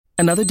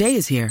Another day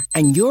is here,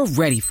 and you're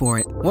ready for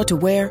it. What to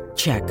wear?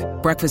 Check.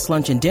 Breakfast,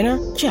 lunch, and dinner?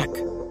 Check.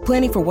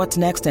 Planning for what's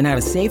next and how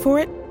to save for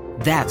it?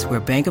 That's where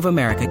Bank of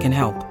America can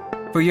help.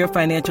 For your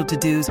financial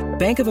to-dos,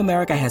 Bank of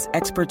America has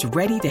experts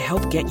ready to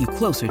help get you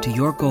closer to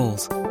your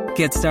goals.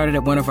 Get started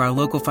at one of our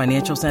local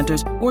financial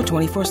centers or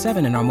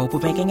 24/7 in our mobile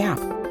banking app.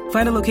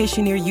 Find a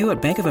location near you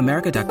at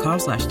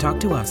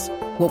bankofamerica.com/talktous.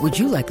 What would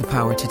you like the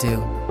power to do?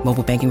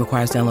 Mobile banking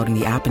requires downloading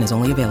the app and is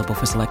only available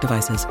for select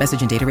devices.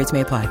 Message and data rates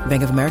may apply.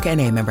 Bank of America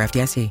N.A., member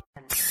FDIC.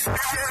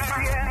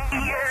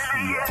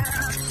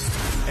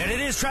 And it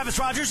is Travis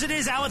Rogers. It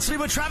is Alex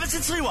Sliwa. Travis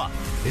and Sliwa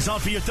is on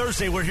for your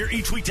Thursday. We're here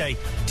each weekday,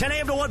 10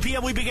 a.m. to 1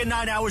 p.m. We begin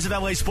 9 hours of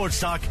LA sports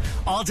talk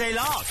all day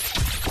long.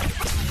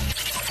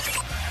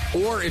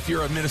 Or if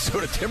you're a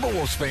Minnesota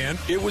Timberwolves fan,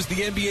 it was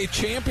the NBA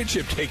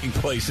championship taking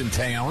place in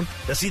town.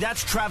 Now, see,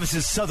 that's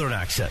Travis's southern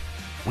accent.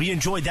 We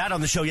enjoyed that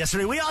on the show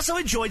yesterday. We also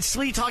enjoyed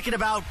Slee talking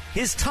about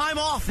his time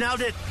off now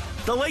that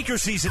the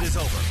Lakers season is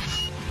over.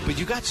 But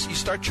you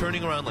start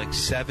churning around like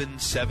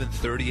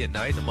 7:30 at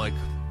night. I'm like,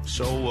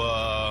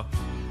 so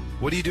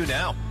what do you do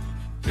now?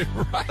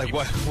 Right. Like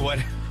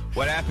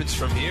what happens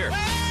from here?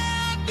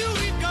 Where do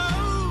we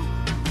go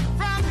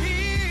from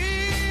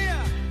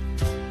here?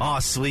 Aw,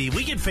 Slee,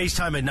 we can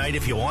FaceTime at night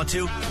if you want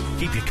to.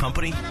 Keep you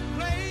company.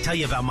 Tell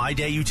you about my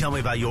day, you tell me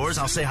about yours.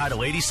 I'll say hi to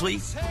Lady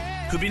Slee.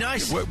 Could be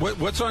nice.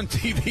 What's on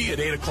TV at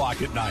 8 o'clock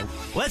at night?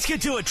 Let's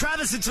get to it.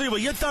 Travis and Slee, well,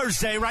 your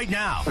Thursday right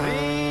now.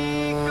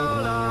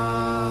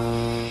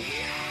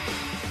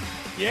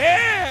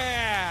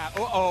 Yeah!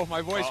 Uh-oh,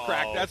 my voice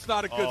cracked. That's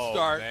not a good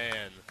start.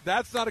 Man.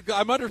 That's not a good.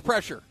 I'm under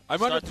pressure.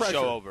 Start the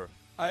show over.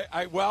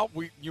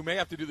 You may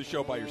have to do the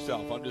show by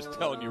yourself. I'm just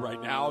telling you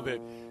right now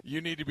that you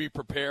need to be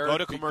prepared. Go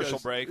to commercial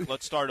break.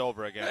 Let's start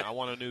over again. I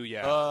want a new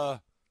yeah.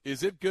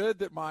 Is it good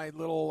that my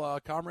little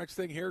Comrex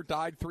thing here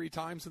died 3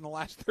 times in the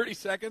last 30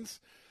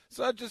 seconds?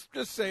 So just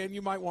saying,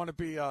 you might want to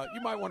be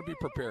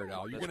prepared,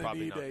 Al. You're going to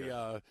need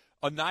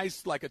a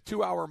nice, like a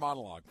 2-hour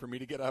monologue for me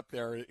to get up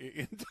there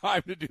in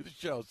time to do the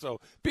show. So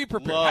be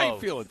prepared. How are you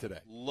feeling today?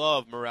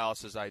 Love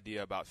Morales'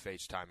 idea about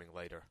FaceTiming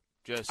later.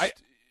 Just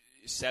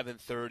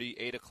 7:30,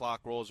 8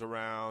 o'clock rolls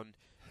around,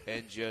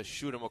 and just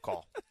shoot him a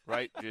call,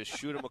 right? Just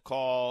shoot him a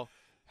call.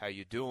 How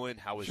you doing?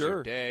 How was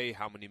your day?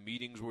 How many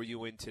meetings were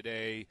you in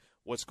today?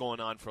 What's going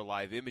on for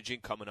live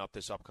imaging coming up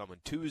this upcoming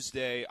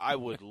Tuesday? I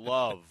would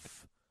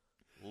love,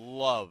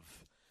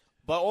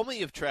 but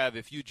only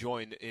if you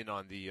join in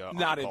on the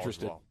not on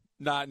interested. Well.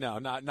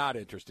 Not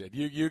interested.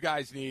 You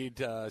guys need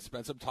to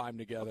spend some time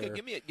together. Okay,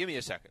 give me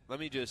a second. Let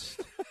me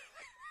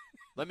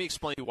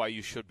explain to you why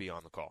you should be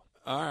on the call.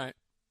 All right.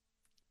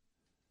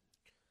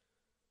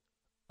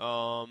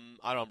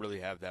 I don't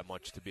really have that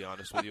much, to be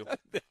honest with you.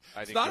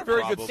 I think not a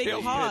very good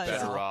sales pitch.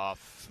 Better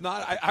off. It's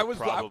not. I was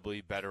probably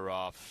better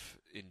off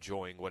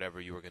enjoying whatever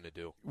you were going to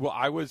do. Well,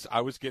 I was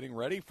getting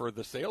ready for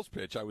the sales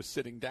pitch. I was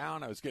sitting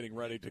down. I was getting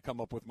ready to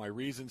come up with my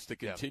reasons to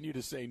continue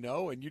to say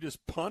no, and you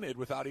just punted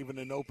without even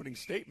an opening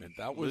statement.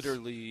 That was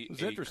literally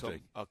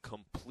interesting. A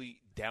complete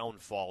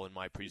downfall in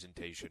my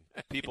presentation.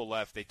 People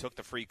left. They took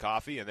the free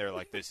coffee, and they're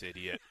like, "This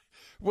idiot."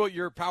 Well,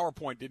 your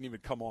PowerPoint didn't even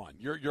come on.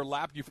 You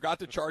forgot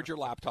to charge your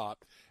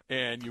laptop,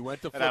 and you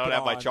went to flip it on. I don't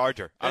have my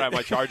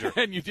charger.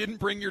 And you didn't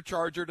bring your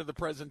charger to the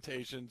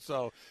presentation.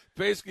 So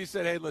basically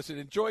said, hey, listen,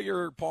 enjoy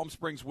your Palm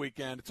Springs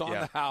weekend. It's on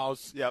the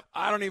house. Yep.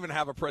 I don't even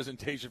have a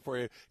presentation for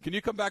you. Can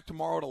you come back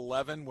tomorrow at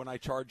 11 when I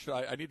charge?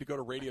 I need to go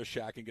to Radio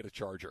Shack and get a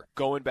charger.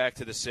 Going back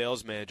to the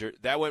sales manager,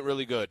 that went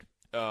really good.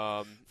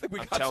 I'm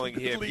telling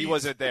him leads. He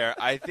wasn't there.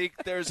 I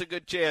think there's a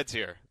good chance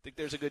here.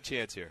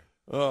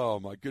 Oh,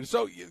 my goodness.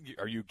 So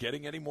are you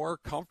getting any more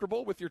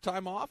comfortable with your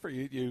time off? Are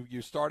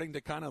you starting to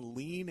kind of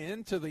lean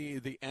into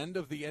the end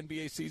of the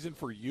NBA season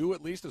for you,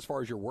 at least, as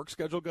far as your work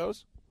schedule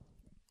goes?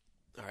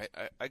 All right.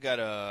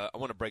 I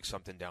want to break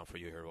something down for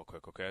you here real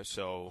quick, okay?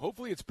 So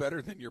hopefully it's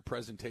better than your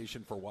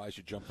presentation for why I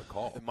should jump the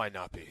call. It might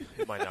not be.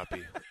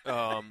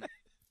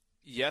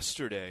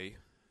 Yesterday,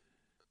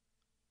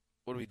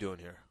 what are we doing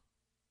here?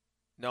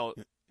 No,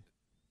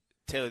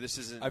 Taylor, this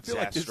isn't. I feel Zastro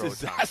like this is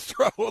time.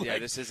 Zastro. Yeah,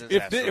 this isn't.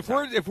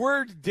 If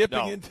we're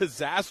dipping into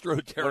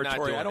Zastro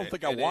territory, I don't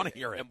think I want to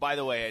hear it. And by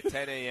the way, at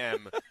 10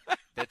 a.m.,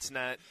 that's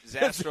not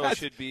Zastro.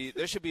 Should be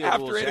there should be a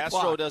rule.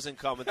 Zastro doesn't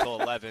come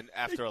until 11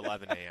 after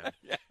 11 a.m.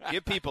 Yeah.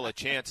 Give people a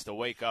chance to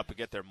wake up and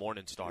get their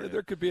morning started. Yeah,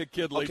 there could be a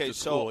kid late to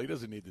school. He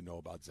doesn't need to know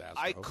about Zastro.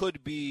 I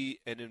could be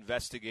an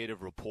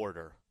investigative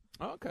reporter.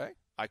 Okay.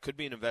 I could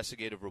be an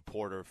investigative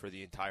reporter for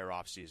the entire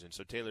offseason.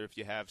 So, Taylor, if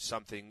you have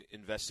something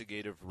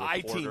investigative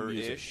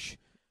reporter-ish.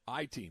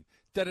 I-team.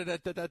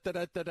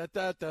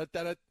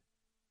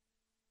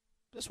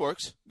 This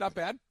works. Not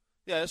bad.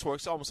 Yeah, this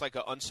works. Almost like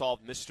an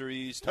unsolved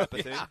mysteries type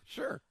of thing. Yeah,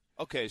 sure.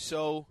 Okay,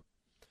 so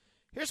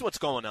here's what's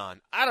going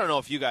on. I don't know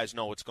if you guys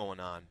know what's going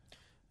on.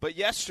 But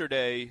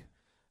yesterday,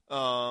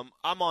 I'm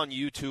on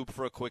YouTube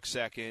for a quick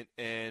second,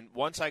 and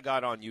once I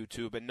got on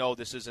YouTube, and no,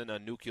 this isn't a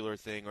nuclear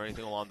thing or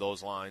anything along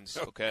those lines,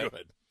 okay?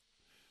 Good.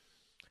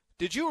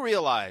 Did you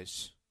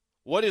realize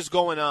what is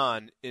going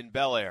on in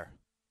Bel Air?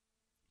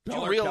 Do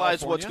you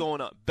realize what's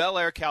going on? Bel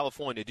Air,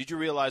 California. Did you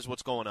realize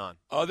what's going on?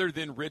 Other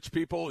than rich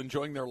people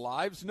enjoying their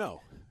lives,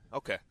 no.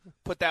 Okay.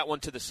 Put that one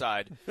to the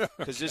side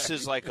because this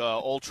is like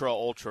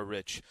ultra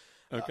rich.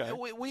 Okay.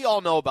 We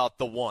all know about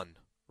the One,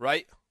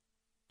 right?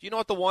 Do you know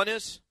what the One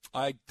is?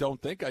 I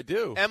don't think I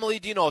do. Emily,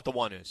 do you know what the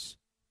One is?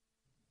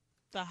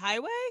 The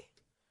highway?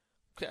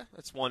 Okay,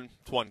 that's one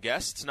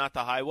guess. It's not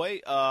the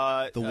highway.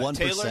 The 1%?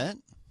 Taylor,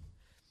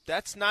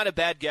 that's not a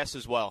bad guess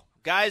as well.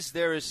 Guys,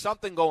 there is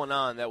something going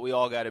on that we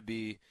all got to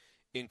be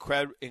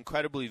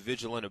incredibly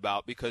vigilant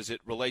about because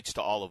it relates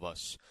to all of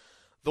us.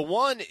 The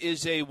One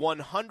is a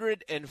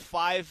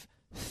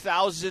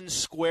 105,000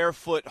 square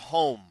foot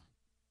home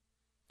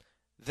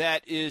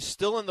that is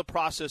still in the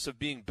process of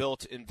being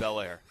built in Bel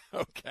Air.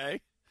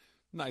 Okay.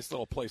 Nice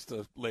little place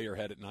to lay your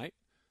head at night.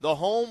 The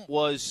home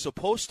was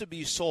supposed to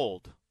be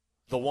sold,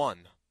 the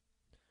One.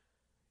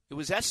 It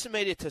was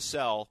estimated to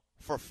sell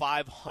for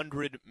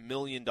 $500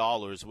 million,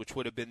 which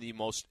would have been the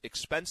most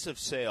expensive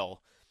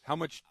sale. How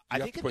much do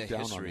you have to put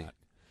down on that?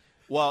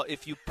 Well,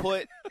 if you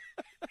put –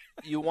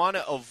 you want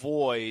to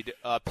avoid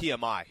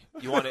PMI.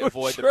 You want to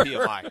avoid the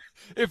PMI.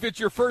 If it's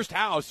your first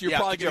house, you're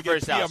probably going to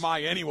get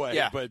PMI anyway.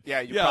 Yeah, but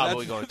you're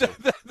probably going to.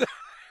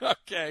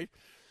 Okay.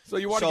 So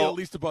you want to get at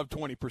least above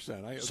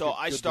 20%.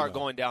 I start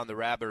going down the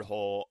rabbit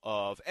hole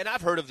of – and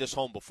I've heard of this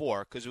home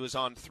before because it was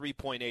on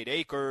 3.8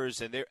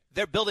 acres, and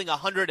they're building a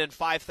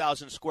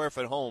 105,000 square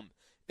foot home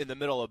in the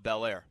middle of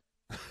Bel Air.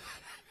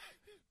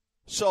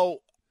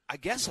 So I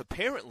guess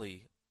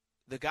apparently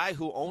the guy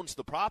who owns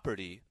the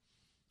property,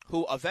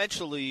 who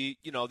eventually,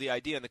 the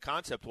idea and the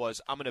concept was,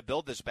 I'm going to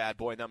build this bad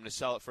boy and I'm going to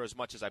sell it for as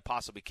much as I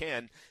possibly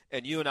can.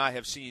 And you and I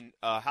have seen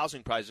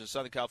housing prices in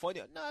Southern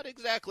California, not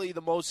exactly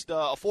the most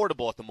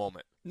affordable at the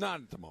moment.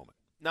 Not at the moment.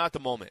 Not at the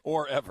moment.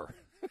 Or ever.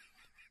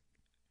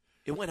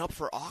 It went up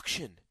for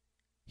auction.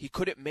 He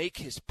couldn't make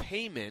his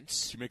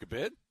payments. Did you make a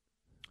bid?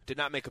 Did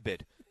not make a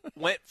bid.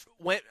 went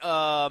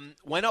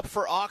up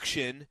for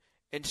auction,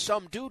 and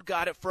some dude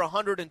got it for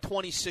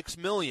 $126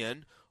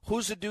 million.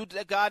 Who's the dude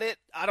that got it?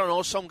 I don't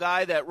know. Some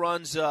guy that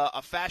runs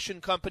a fashion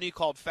company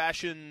called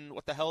Fashion.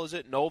 What the hell is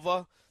it?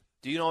 Nova.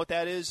 Do you know what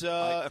that is,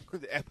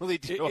 Emily?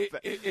 Do you know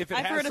if it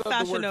I've has heard of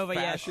Fashion Nova.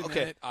 Fashion Yes.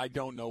 in it, I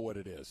don't know what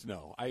it is.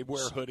 No, I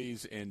wear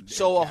hoodies and.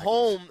 So and a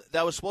home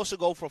that was supposed to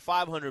go for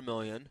 $500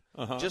 million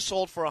just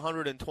sold for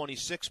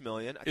 $126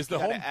 million. Is the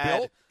home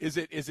built? Is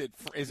it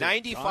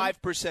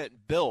 95%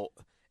 built,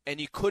 and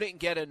he couldn't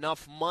get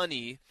enough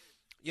money.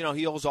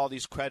 He owes all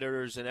these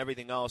creditors and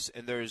everything else,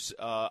 and there's,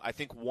 I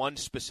think, one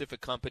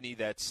specific company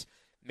that's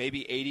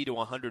maybe $80 to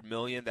 $100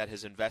 million that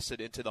has invested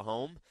into the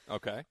home.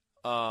 Okay.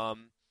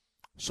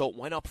 So it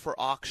went up for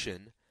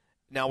auction.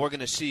 Now we're going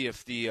to see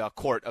if the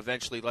court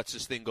eventually lets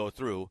this thing go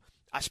through.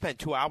 I spent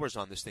 2 hours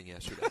on this thing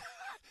yesterday.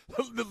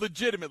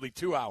 Legitimately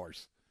 2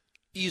 hours.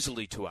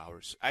 Easily 2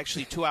 hours.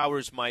 Actually, 2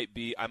 hours I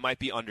might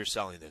be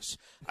underselling this.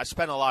 I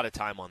spent a lot of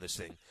time on this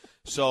thing.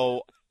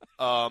 So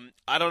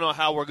I don't know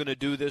how we're going to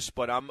do this,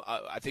 but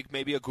I think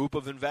maybe a group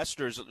of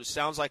investors. It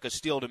sounds like a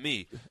steal to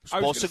me.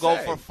 Supposed to go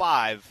for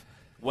 $5,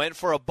 went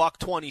for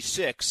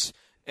 $126,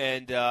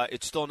 and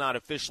it's still not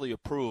officially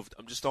approved.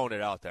 I'm just throwing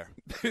it out there.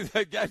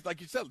 Guys,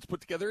 like you said, let's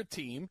put together a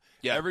team.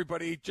 Yeah.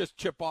 Everybody just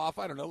chip off,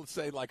 I don't know, let's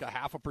say like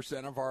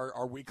 0.5% of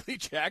our weekly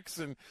checks,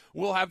 and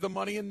we'll have the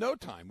money in no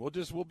time.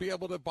 We'll be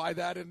able to buy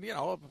that in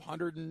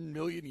 100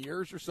 million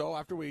years or so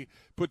after we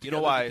put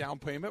together the down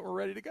payment. We're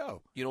ready to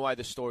go. You know why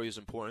this story is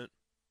important?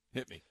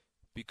 Hit me.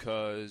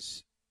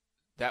 Because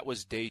that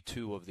was day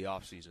 2 of the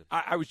offseason.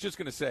 I was just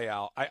going to say,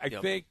 Al, I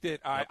think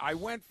that I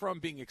went from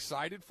being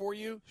excited for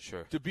you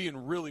to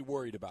being really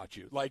worried about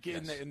you. Like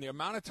in the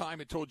amount of time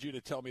it told you to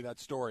tell me that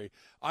story,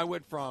 I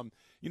went from,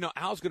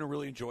 Al's going to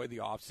really enjoy the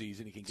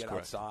offseason. He can get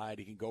outside.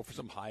 He can go for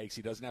some hikes.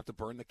 He doesn't have to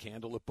burn the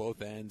candle at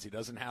both ends. He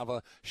doesn't have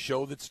a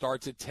show that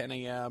starts at 10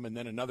 a.m. and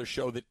then another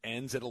show that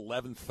ends at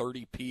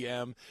 11:30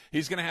 p.m.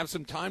 He's going to have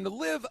some time to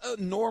live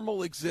a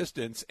normal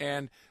existence.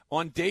 And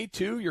on day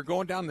 2, you're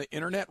going down the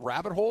internet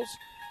rabbit holes.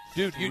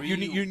 Dude, you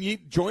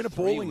need join a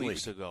bowling league. 3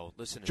 weeks ago,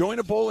 listen. Join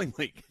a bowling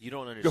league. You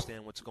don't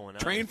understand what's going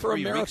on. Train for a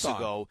marathon. 3 weeks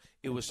ago,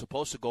 it was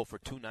supposed to go for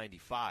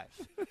 $295.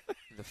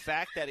 The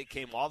fact that it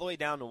came all the way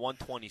down to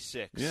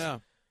 $126. Yeah,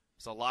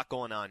 there's a lot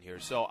going on here.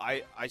 So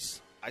I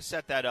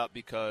set that up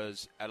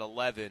because at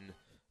 11,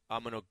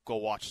 I'm going to go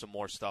watch some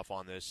more stuff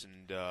on this,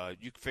 and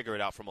you can figure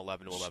it out from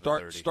 11 to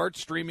 11:30. Start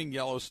streaming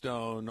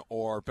Yellowstone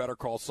or Better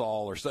Call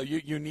Saul, or so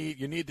you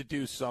need to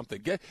do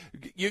something.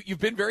 You've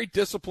been very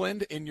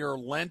disciplined in your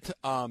Lent.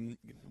 Kim,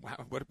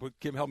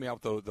 help me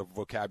out with the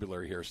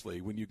vocabulary here,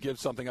 Slee. When you give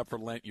something up for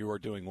Lent, you are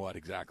doing what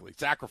exactly?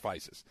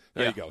 Sacrifices.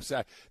 There you go.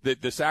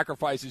 The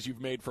sacrifices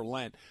you've made for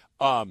Lent.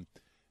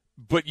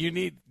 But you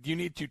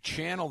need to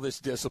channel this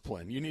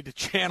discipline. You need to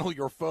channel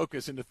your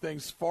focus into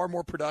things far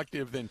more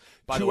productive than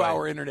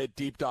 2-hour internet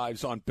deep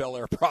dives on Bel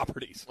Air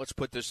properties. Let's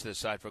put this to the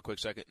side for a quick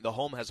second. The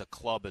home has a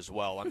club as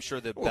well. I'm sure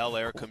the Bel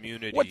Air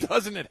community. What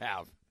doesn't it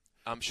have?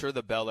 I'm sure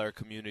the Bel Air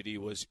community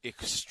was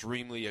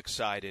extremely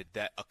excited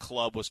that a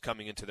club was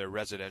coming into their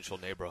residential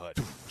neighborhood.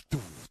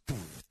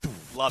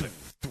 Love it.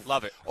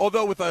 Love it.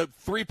 Although with a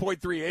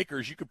 3.3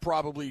 acres, you could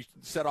probably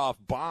set off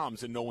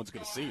bombs and no one's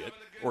going to see it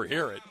or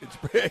hear it.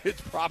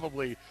 It's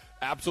probably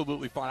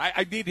absolutely fine.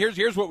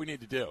 Here's what we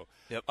need to do.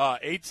 Yep.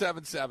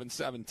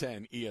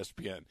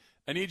 877-710-ESPN.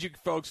 I need you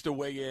folks to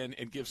weigh in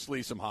and give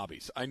Slee some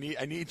hobbies. I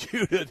need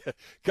you to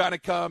kind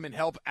of come and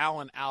help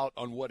Alan out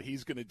on what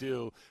he's going to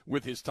do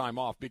with his time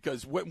off.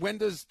 Because when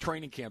does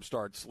training camp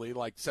start, Slee?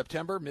 Like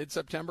September,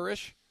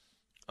 mid-September-ish?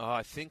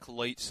 I think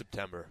late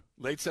September.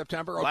 Late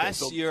September?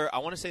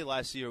 Okay,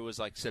 last year was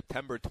like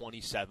September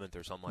 27th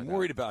or something like that. I'm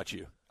worried about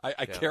you.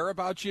 I care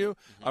about you.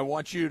 Mm-hmm. I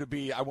want you to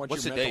be. I want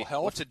your mental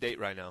health. What's the date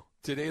right now?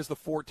 Today is the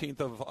 14th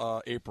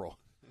of April.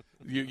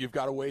 You've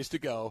got a ways to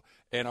go,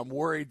 and I'm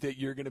worried that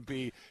you're going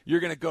to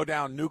go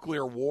down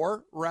nuclear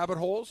war rabbit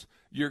holes.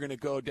 You're going to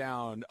go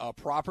down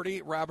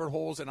property rabbit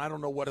holes, and I don't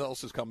know what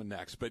else is coming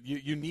next. But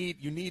you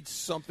need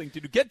something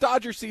to do. Get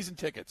Dodger season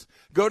tickets.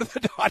 Go to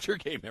the Dodger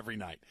game every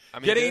night.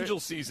 Get Angel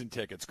season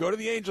tickets. Go to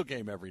the Angel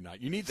game every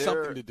night. You need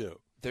something to do.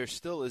 There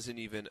still isn't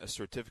even a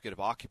certificate of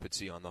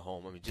occupancy on the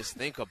home. I mean, just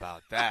think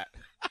about that.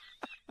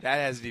 That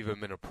hasn't even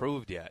been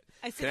approved yet.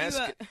 Can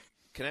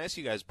I ask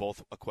you guys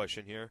both a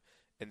question here?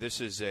 And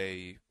this is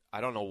I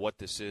don't know what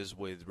this is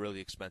with really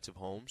expensive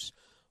homes.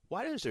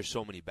 Why is there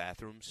so many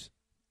bathrooms?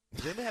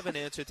 Does anybody have an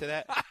answer to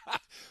that?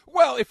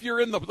 Well, if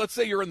you're let's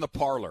say you're in the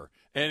parlor,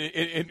 and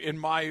in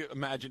my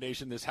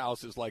imagination, this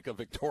house is like a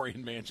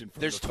Victorian mansion.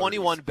 There's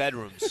 21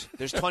 bedrooms.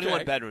 There's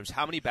 21 bedrooms.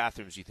 How many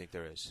bathrooms do you think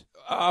there is?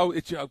 Oh,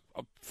 it's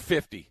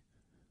 50.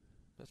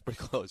 That's pretty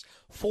close.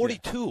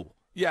 42.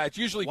 Yeah, it's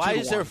usually 2 to 1.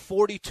 Why is there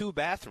 42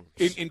 bathrooms?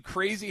 In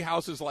crazy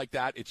houses like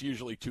that, it's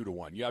usually 2 to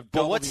 1. You have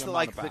double the what's amount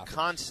like of the bathrooms.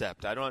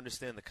 concept? I don't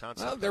understand the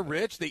concept. Well, they're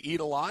rich. They eat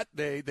a lot.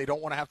 They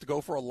don't want to have to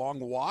go for a long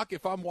walk.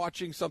 If I'm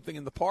watching something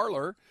in the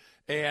parlor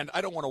and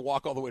I don't want to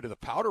walk all the way to the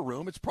powder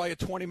room, it's probably a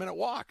 20-minute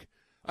walk.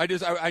 I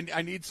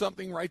need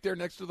something right there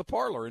next to the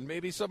parlor, and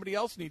maybe somebody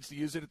else needs to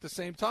use it at the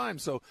same time.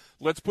 So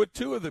let's put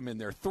 2 of them in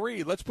there,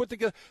 3. Let's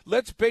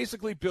Let's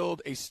basically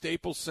build a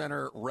Staples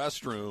Center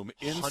restroom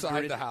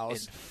inside the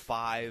house.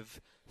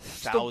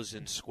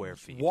 5,000 square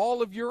feet.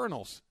 Wall of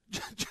urinals.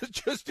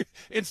 just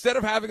instead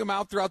of having them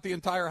out throughout the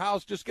entire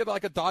house, just get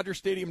like a Dodger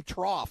Stadium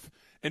trough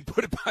and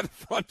put it by the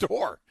front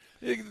door.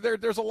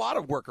 There's a lot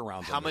of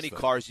workarounds. How many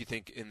cars do you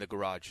think in the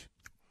garage?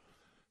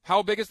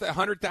 How big is that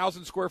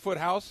 100,000 square foot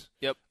house?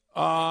 Yep.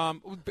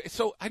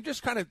 So I'm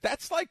just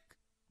that's like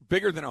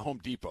bigger than a Home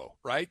Depot,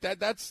 right?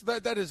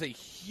 That is a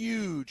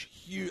huge,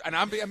 and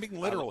I'm being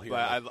literal here.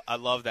 I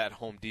love that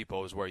Home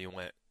Depot is where you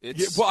went.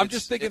 I'm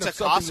just thinking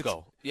it's of a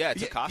Costco.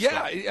 It's a Costco.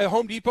 Yeah, a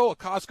Home Depot, a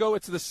Costco.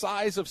 It's the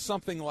size of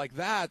something like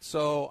that.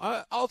 So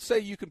I'll say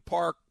you can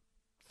park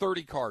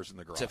 30 cars in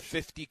the garage. It's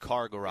a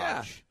 50-car garage.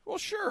 Yeah. Well,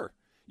 sure.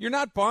 You're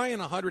not buying a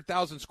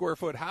 100,000 square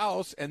foot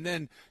house and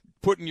then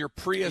putting your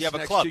Prius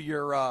next to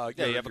your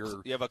you have a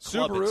club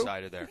Subaru.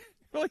 inside of there.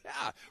 Well,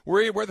 yeah.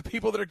 Where are the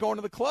people that are going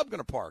to the club going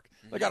to park?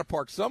 They got to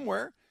park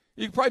somewhere.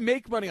 You can probably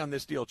make money on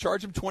this deal.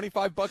 Charge them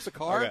 $25 a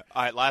car. Okay.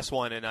 All right, last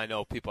one, and I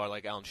know people are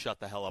like, Alan, shut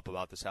the hell up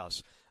about this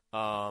house.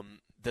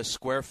 The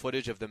square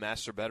footage of the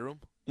master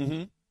bedroom,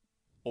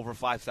 over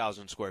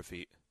 5,000 square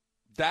feet.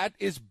 That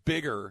is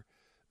bigger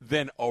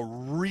than a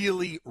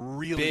really,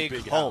 really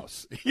big home.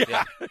 House.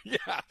 Yeah.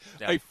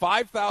 A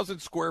 5,000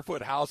 square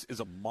foot house is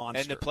a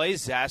monster. And to play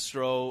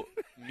Zastro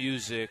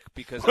music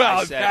because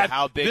I said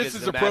how big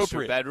is the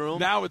master bedroom.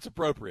 Now it's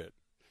appropriate.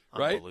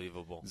 Right?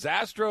 Unbelievable.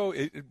 Zastro,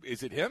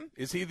 is it him?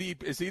 Is he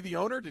the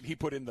owner? Did he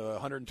put in the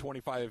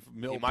 $125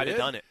 million? He might have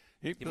done it.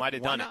 He might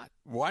have done it.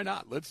 Why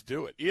not? Let's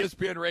do it.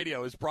 ESPN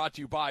Radio is brought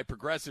to you by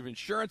Progressive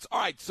Insurance. All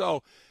right,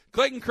 so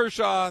Clayton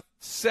Kershaw,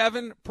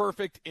 7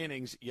 perfect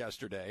innings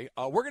yesterday.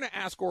 We're going to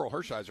ask Oral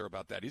Hershiser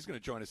about that. He's going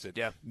to join us at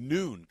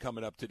noon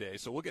coming up today.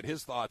 So we'll get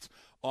his thoughts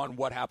on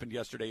what happened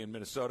yesterday in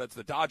Minnesota. It's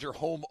the Dodger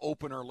home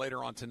opener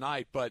later on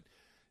tonight. But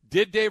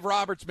did Dave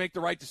Roberts make the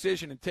right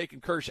decision in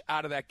taking Kersh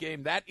out of that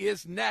game? That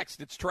is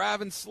next. It's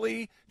Trav and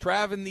Slee,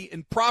 Trav and the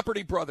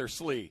Property Brother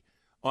Slee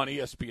on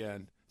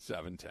ESPN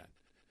 710.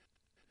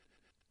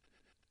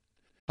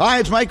 Hi,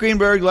 it's Mike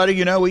Greenberg letting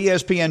you know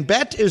ESPN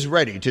Bet is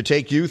ready to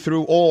take you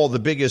through all the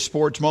biggest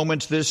sports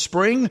moments this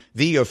spring.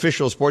 The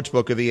official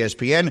sportsbook of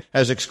ESPN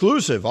has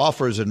exclusive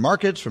offers and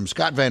markets from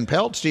Scott Van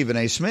Pelt, Stephen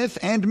A. Smith,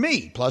 and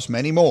me, plus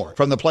many more.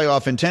 From the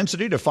playoff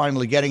intensity to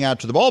finally getting out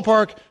to the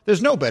ballpark,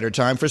 there's no better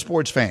time for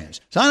sports fans.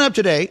 Sign up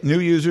today.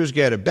 New users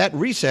get a bet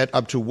reset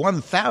up to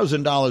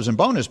 $1,000 in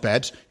bonus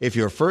bets if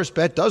your first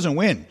bet doesn't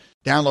win.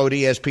 Download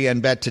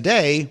ESPN Bet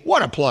today.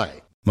 What a play.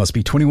 Must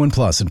be 21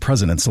 plus and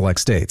present in select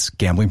states.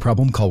 Gambling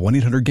problem? Call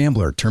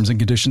 1-800-GAMBLER. Terms and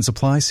conditions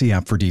apply. See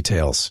app for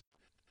details.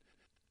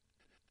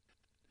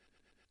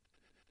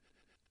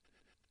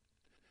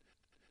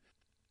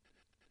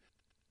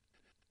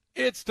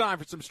 It's time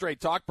for some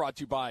Straight Talk, brought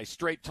to you by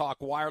Straight Talk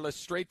Wireless.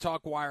 Straight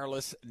Talk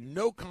Wireless,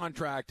 no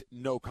contract,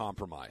 no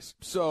compromise.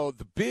 So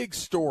the big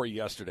story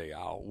yesterday,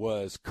 Al,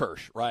 was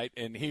Kersh, right?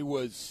 And he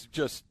was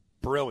just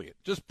brilliant.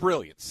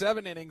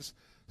 7 innings.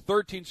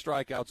 13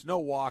 strikeouts, no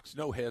walks,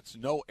 no hits,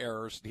 no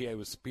errors.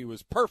 He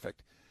was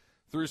perfect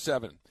through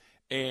 7.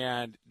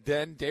 And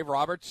then Dave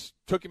Roberts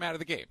took him out of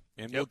the game.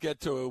 And we'll get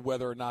to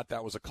whether or not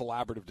that was a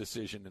collaborative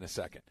decision in a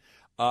second.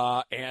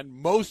 And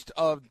most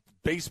of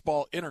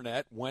baseball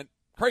internet went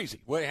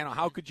crazy. Well,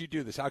 how could you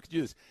do this? How could you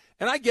do this?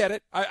 And I get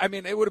it. I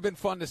mean, it would have been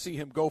fun to see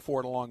him go for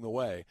it along the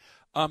way.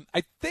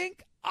 I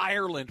think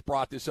Ireland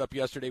brought this up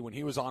yesterday when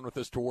he was on with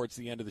us towards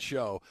the end of the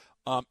show.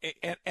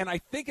 And I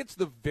think it's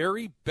the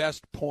very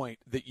best point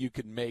that you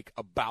can make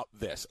about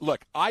this.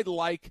 Look, I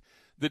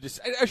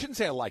shouldn't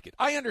say I like it.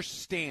 I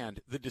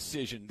understand the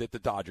decision that the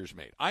Dodgers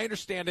made. I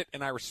understand it,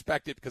 and I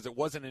respect it because it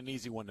wasn't an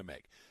easy one to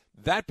make.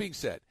 That being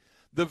said,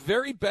 the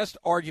very best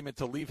argument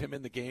to leave him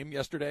in the game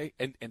yesterday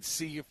and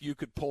see if you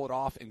could pull it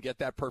off and get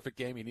that perfect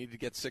game, you needed to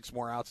get 6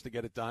 more outs to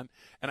get it done.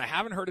 And I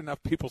haven't heard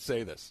enough people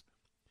say this,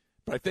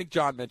 but I think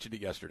John mentioned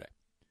it yesterday.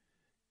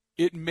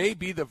 It may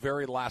be the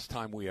very last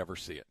time we ever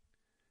see it.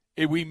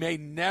 We may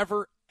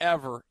never,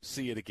 ever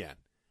see it again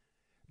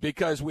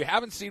because we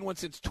haven't seen one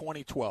since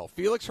 2012.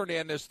 Felix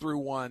Hernandez threw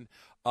one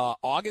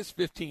August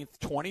 15th,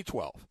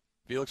 2012.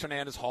 Felix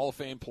Hernandez, Hall of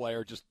Fame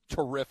player, just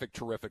terrific,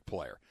 terrific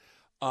player.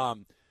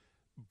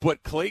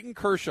 But Clayton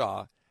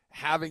Kershaw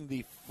having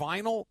the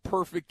final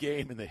perfect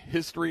game in the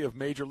history of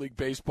Major League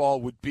Baseball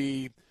would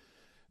be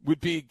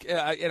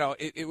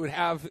it would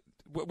have,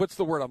 what's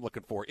the word I'm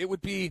looking for? It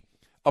would be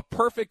a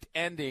perfect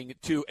ending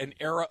to an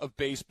era of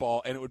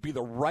baseball, and it would be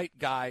the right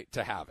guy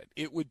to have it.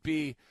 It would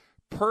be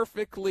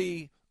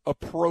perfectly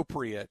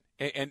appropriate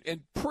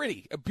and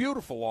pretty,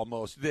 beautiful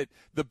almost, that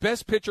the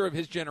best pitcher of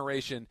his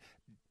generation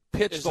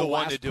pitched the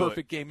last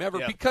perfect game ever.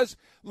 Yeah. Because,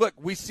 look,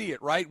 we see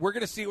it, right? We're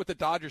going to see it with the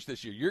Dodgers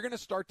this year. You're going to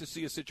start to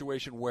see a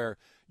situation where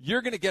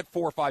you're going to get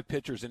 4 or 5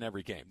 pitchers in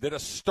every game, that a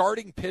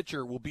starting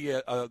pitcher will be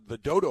the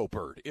dodo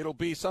bird. It'll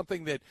be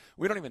something that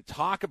we don't even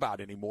talk about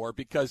anymore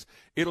because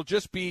it'll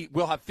just be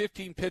we'll have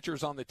 15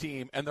 pitchers on the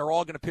team, and they're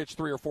all going to pitch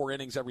 3 or 4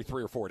 innings every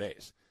 3 or 4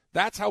 days.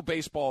 That's how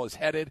baseball is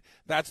headed.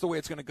 That's the way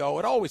it's going to go.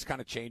 It always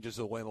kind of changes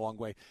the long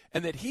way.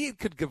 And that he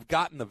could have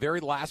gotten the very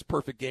last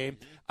perfect game,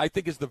 I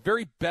think is the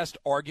very best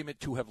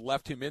argument to have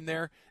left him in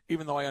there,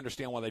 even though I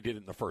understand why they did it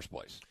in the first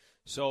place.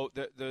 So,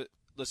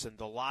 listen,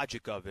 the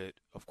logic of it,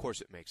 of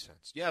course it makes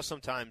sense. Yeah,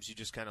 sometimes you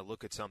just kind of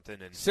look at something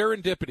and...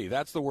 Serendipity,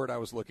 that's the word I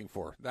was looking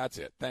for. That's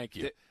it. Thank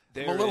you.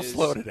 I'm a little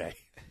slow today.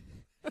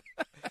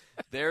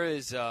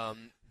 There's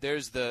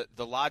the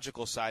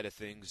logical side of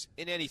things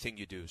in anything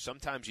you do.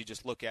 Sometimes you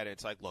just look at it,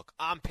 it's like, look,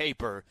 on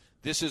paper,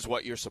 this is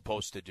what you're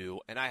supposed to do,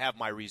 and I have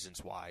my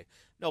reasons why.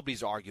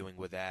 Nobody's arguing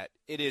with that.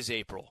 It is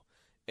April,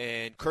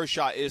 and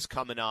Kershaw is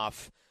coming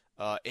off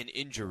an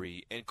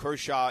injury, and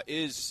Kershaw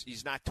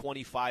he's not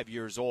 25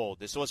 years old.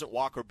 This wasn't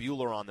Walker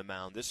Buehler on the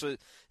mound.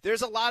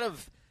 There's a lot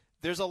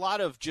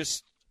of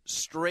just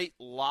straight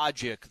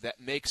logic that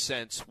makes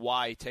sense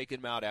why taking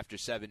him out after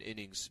 7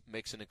 innings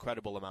makes an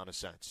incredible amount of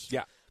sense.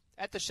 Yeah.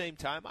 At the same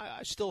time,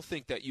 I still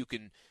think that you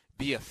can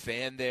be a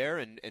fan there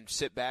and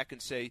sit back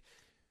and say,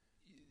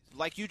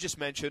 like you just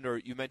mentioned, or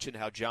you mentioned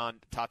how John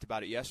talked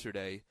about it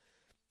yesterday,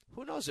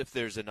 who knows if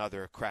there's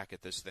another crack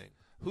at this thing?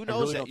 Who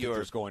knows that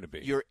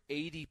you're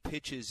 80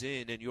 pitches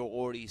in and you're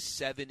already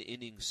 7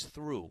 innings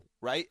through,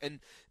 right? And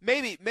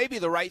maybe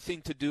the right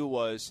thing to do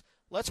was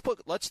let's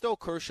throw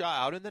Kershaw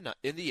out in the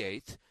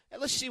 8th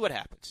and let's see what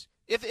happens.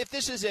 If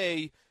this is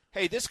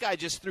hey, this guy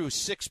just threw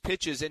 6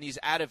 pitches and he's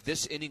out of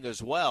this inning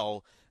as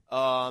well.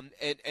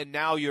 And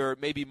now you're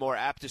maybe more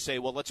apt to say,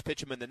 well, let's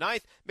pitch him in the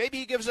 9th. Maybe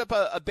he gives up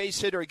a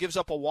base hit or he gives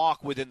up a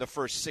walk within the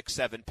first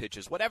 6-7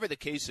 pitches. Whatever the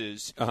case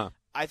is,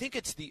 I think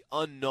it's the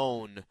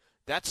unknown.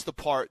 That's the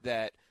part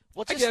that,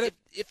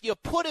 if you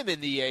put him in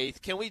the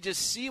 8th, can we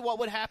just see what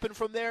would happen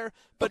from there?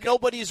 But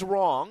nobody's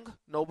wrong.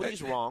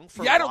 Nobody's wrong.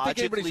 I don't think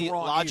anybody's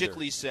wrong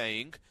logically either.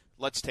 Saying,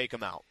 let's take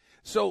him out.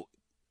 So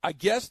I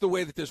guess the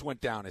way that this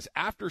went down is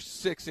after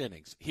 6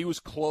 innings, he was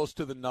close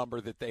to the number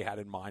that they had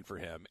in mind for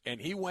him.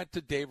 And he went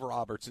to Dave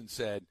Roberts and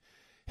said,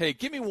 hey,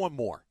 give me one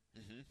more.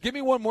 Mm-hmm. Give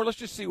me one more. Let's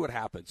just see what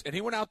happens. And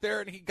he went out there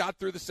and he got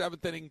through the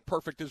 7th inning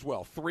perfect as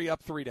well. 3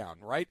 up, 3 down,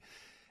 right?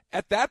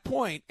 At that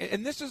point,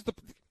 and this is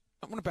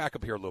I'm going to back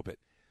up here a little bit.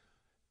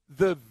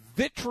 The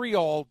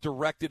vitriol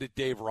directed at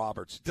Dave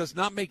Roberts does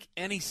not make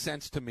any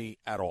sense to me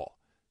at all.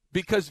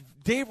 Because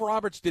Dave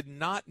Roberts did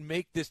not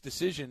make this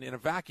decision in a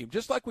vacuum.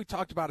 Just like we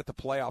talked about at the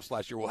playoffs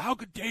last year. Well, how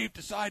could Dave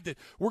decide that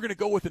we're going to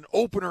go with an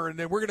opener and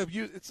then we're going to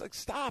use – it's like,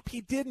 stop.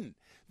 He didn't.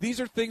 These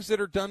are things that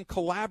are done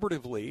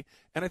collaboratively,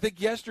 and I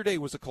think yesterday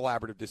was a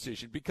collaborative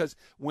decision because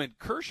when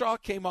Kershaw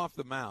came off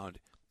the mound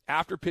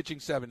after pitching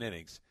 7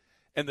 innings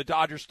and the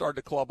Dodgers started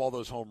to club all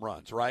those home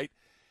runs, right?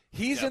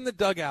 He's in the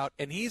dugout,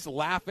 and he's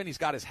laughing. He's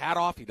got his hat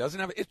off. He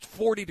doesn't have – it's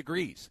 40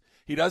 degrees.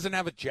 He doesn't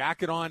have a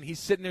jacket on. He's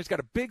sitting there. He's got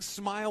a big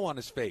smile on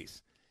his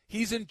face.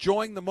 He's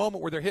enjoying the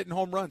moment where they're hitting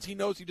home runs. He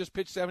knows he just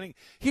pitched 7 innings.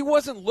 He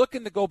wasn't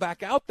looking to go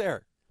back out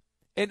there.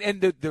 And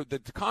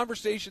the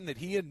conversation that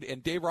he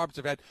and Dave Roberts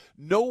have had,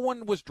 no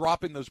one was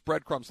dropping those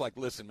breadcrumbs like,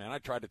 listen, man, I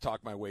tried to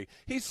talk my way.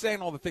 He's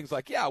saying all the things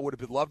like, yeah, I would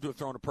have loved to have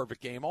thrown a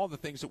perfect game, all the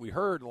things that we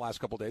heard in the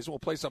last couple of days. And we'll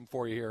play something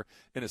for you here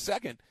in a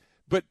second.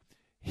 But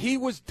He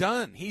was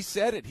done. He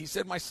said it. He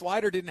said, my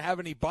slider didn't have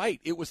any bite.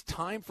 It was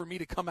time for me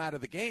to come out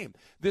of the game.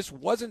 This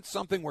wasn't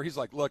something where he's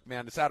like, look,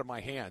 man, it's out of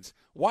my hands.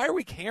 Why are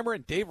we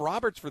hammering Dave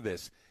Roberts for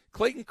this?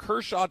 Clayton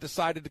Kershaw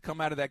decided to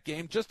come out of that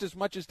game just as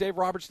much as Dave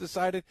Roberts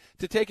decided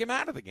to take him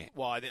out of the game.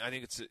 Well, I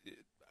think it's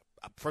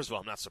first of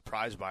all, I'm not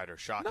surprised by it or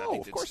shocked. No, I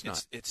think of course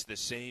not. It's the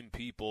same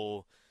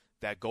people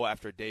that go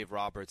after Dave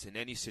Roberts in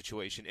any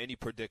situation, any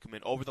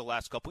predicament over the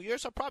last couple of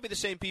years are probably the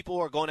same people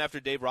who are going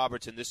after Dave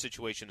Roberts in this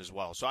situation as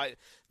well. So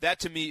that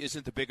to me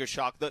isn't the bigger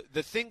shock.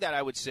 The thing that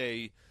I would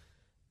say,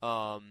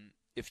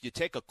 if you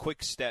take a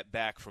quick step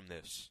back from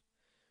this,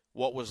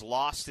 what was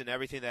lost in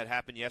everything that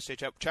happened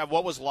yesterday, Trav,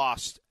 what was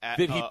lost? That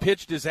he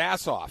pitched his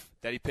ass off.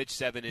 That he pitched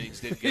 7 innings,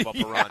 didn't give up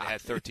a run,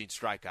 had 13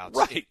 strikeouts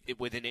right.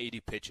 within 80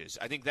 pitches.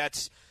 I think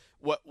that's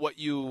what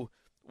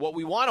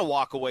we want to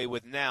walk away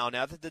with now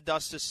that the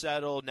dust has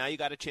settled. Now you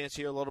got a chance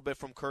to hear a little bit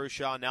from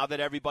Kershaw. Now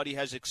that everybody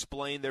has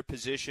explained their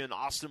position,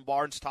 Austin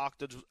Barnes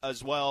talked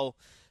as well.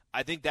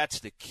 I think that's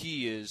the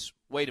key is,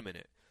 wait a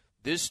minute.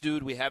 This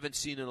dude we haven't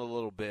seen in a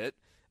little bit.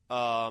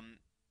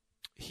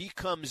 He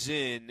comes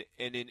in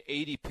and in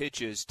 80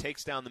 pitches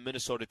takes down the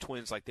Minnesota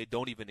Twins like they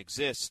don't even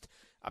exist.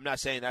 I'm not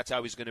saying that's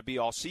how he's going to be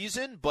all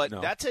season, but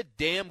that's a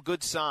damn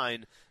good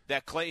sign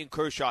that Clayton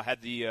Kershaw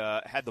had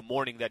the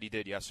morning that he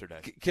did yesterday.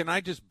 Can I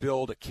just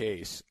build a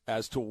case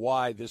as to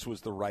why this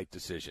was the right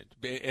decision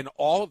and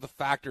all of the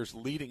factors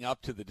leading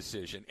up to the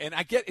decision? And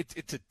I get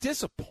it's a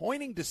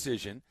disappointing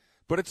decision,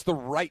 but it's the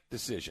right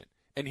decision.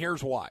 And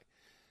here's why.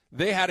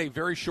 They had a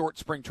very short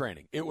spring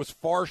training. It was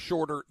far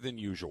shorter than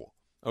usual.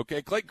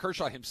 Okay, Clayton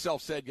Kershaw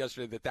himself said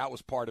yesterday that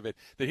was part of it,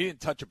 that he didn't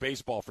touch a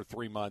baseball for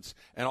 3 months,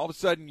 and all of a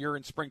sudden you're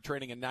in spring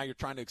training and now you're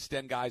trying to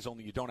extend guys,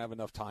 only you don't have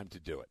enough time to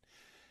do it.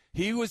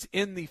 He was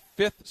in the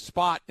 5th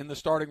spot in the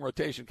starting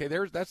rotation. Okay,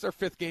 that's their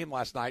 5th game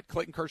last night.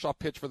 Clayton Kershaw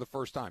pitched for the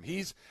first time.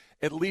 He's,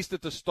 at least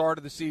at the start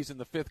of the season,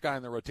 the 5th guy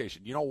in the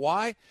rotation. You know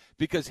why?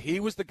 Because he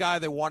was the guy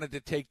they wanted to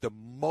take the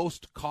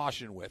most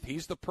caution with.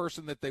 He's the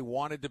person that they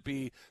wanted to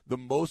be the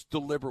most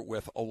deliberate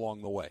with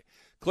along the way.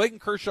 Clayton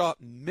Kershaw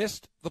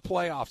missed the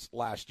playoffs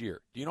last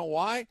year. Do you know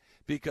why?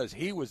 Because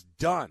he was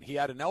done. He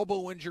had an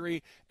elbow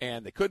injury,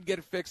 and they couldn't get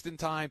it fixed in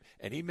time,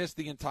 and he missed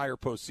the entire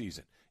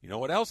postseason. You know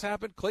what else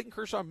happened? Clayton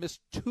Kershaw missed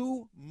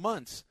 2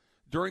 months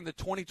during the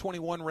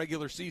 2021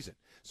 regular season.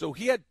 So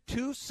he had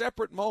 2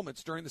 separate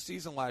moments during the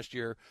season last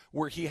year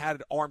where he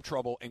had arm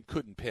trouble and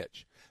couldn't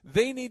pitch.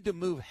 They need to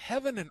move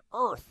heaven and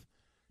earth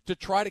to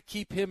try to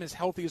keep him as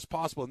healthy as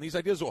possible. And these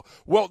ideas,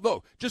 well,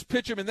 no, just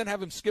pitch him and then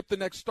have him skip the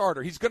next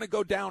starter. He's going to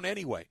go down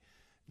anyway.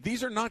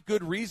 These are not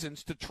good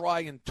reasons to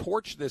try and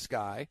torch this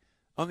guy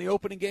on the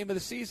opening game of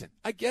the season.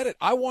 I get it.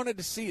 I wanted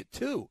to see it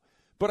too.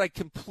 But I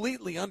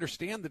completely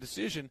understand the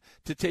decision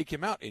to take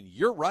him out. And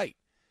you're right.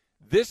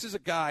 This is a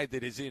guy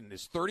that is in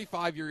his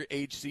 35-year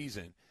age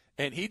season,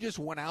 and he just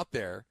went out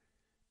there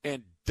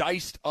and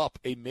diced up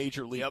a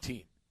major league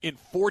team in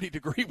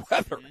 40-degree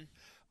weather. Mm-hmm.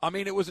 I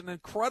mean, it was an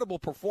incredible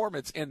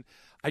performance, and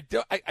I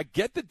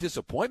get the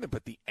disappointment,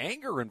 but the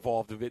anger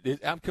involved of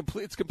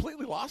it's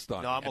completely lost on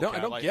me. No, I'm okay. I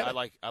don't get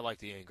it. I like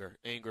the anger.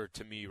 Anger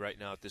to me right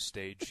now at this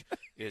stage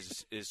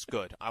is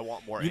good. I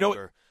want more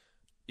anger.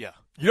 Yeah.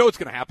 You know what's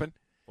going to happen?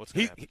 What's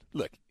going to happen?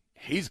 Look,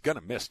 he's going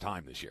to miss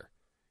time this year.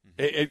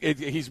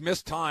 Mm-hmm. He's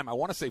missed time, I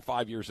want to say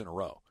 5 years in a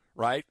row,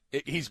 right?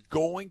 He's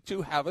going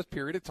to have a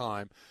period of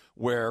time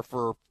where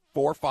for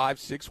 4, 5,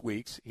 6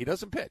 weeks he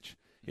doesn't pitch.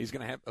 He's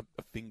going to have a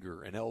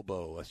finger, an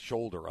elbow, a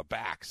shoulder, a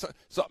back.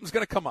 Something's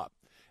going to come up.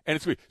 And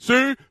it's going to be,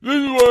 see, this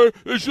is why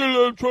they should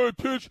let him try to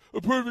pitch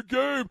a perfect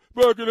game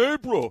back in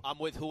April. I'm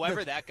with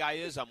whoever that guy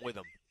is. I'm with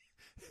him.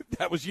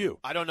 That was you.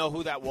 I don't know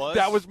who that was.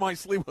 That was my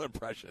Sliwa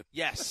impression.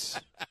 Yes.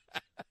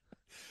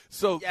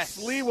 So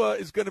Sliwa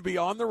is going to be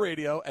on the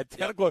radio at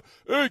 10 o'clock.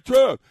 Hey,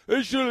 Trav,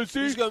 they should have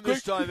seen. He's going to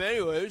miss time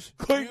anyways.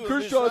 Clayton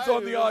Kershaw's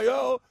on the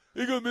IL.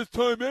 He's going to miss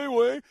time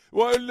anyway.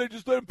 Why didn't they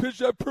just let him pitch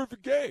that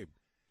perfect game?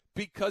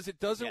 Because it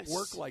doesn't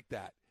work like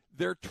that.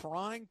 They're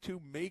trying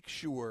to make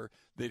sure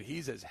that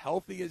he's as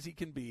healthy as he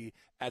can be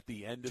at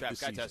the end of the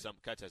season. Can I tell you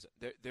something?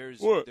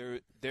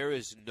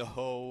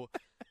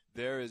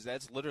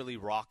 That's literally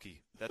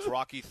Rocky. That's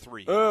Rocky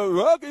 3.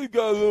 Rocky's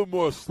got a little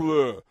more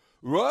slur.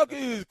 Rocky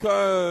is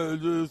kind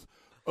of just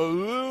a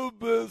little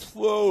bit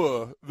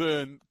slower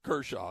than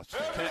Kershaw.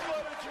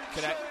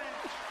 Can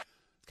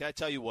I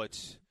tell you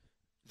what?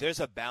 There's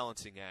a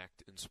balancing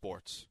act in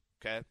sports,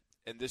 okay?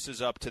 And this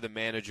is up to the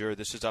manager.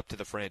 This is up to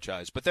the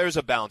franchise. But there's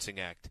a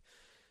balancing act.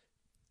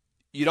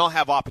 You don't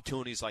have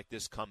opportunities like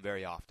this come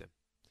very often.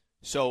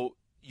 So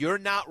you're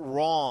not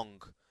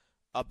wrong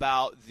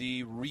about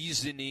the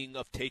reasoning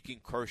of taking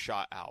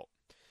Kershaw out.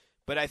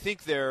 But I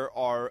think there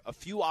are a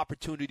few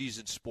opportunities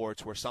in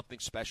sports where something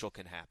special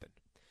can happen.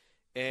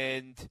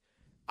 And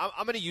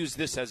I'm going to use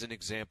this as an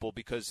example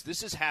because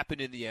this has happened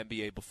in the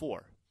NBA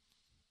before.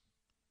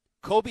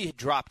 Kobe had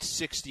dropped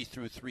 60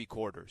 through 3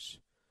 quarters.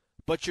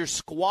 But your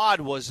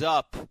squad was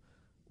up,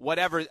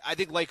 whatever. I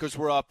think Lakers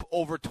were up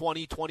over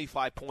 20,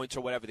 25 points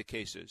or whatever the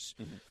case is.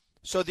 Mm-hmm.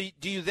 So do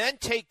you then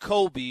take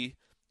Kobe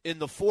in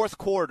the 4th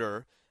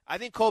quarter? I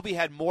think Kobe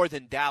had more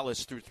than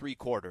Dallas through 3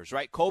 quarters,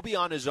 right? Kobe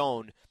on his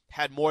own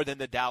had more than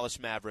the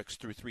Dallas Mavericks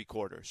through 3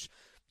 quarters.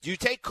 Do you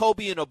take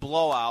Kobe in a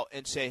blowout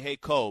and say, hey,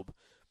 Kobe,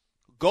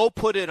 go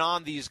put it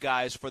on these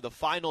guys for the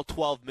final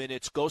 12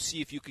 minutes. Go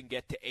see if you can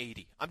get to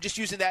 80. I'm just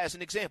using that as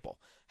an example.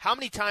 How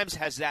many times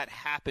has that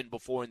happened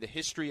before in the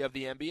history of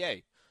the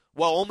NBA?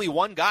 Well, only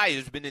one guy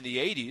has been in the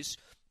 80s.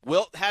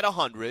 Wilt had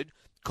 100.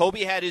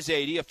 Kobe had his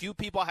 80. A few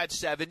people had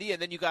 70.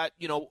 And then you got,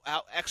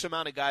 X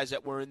amount of guys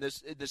that were in the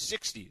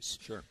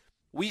 60s. Sure.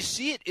 We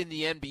see it in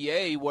the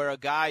NBA where a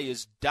guy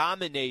is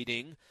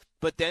dominating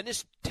but then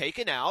is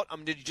taken out.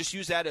 I'm going to just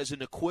use that as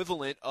an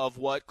equivalent of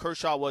what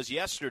Kershaw was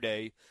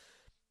yesterday.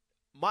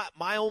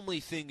 My only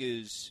thing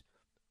is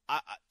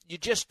you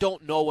just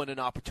don't know when an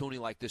opportunity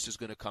like this is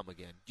going to come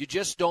again. You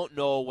just don't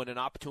know when an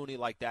opportunity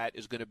like that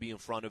is going to be in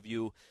front of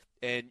you,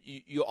 and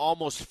you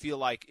almost feel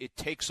like it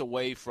takes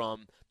away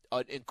from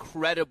an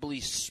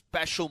incredibly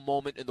special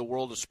moment in the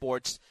world of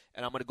sports.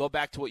 And I'm going to go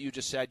back to what you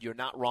just said. You're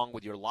not wrong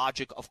with your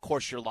logic. Of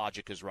course your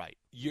logic is right.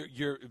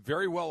 You're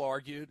very well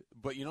argued,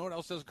 but you know what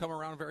else doesn't come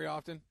around very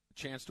often? A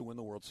chance to win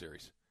the World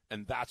Series.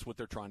 And that's what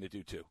they're trying to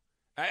do too.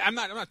 I'm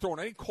not throwing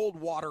any cold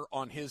water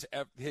on his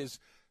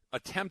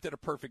attempt at a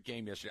perfect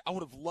game yesterday. I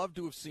would have loved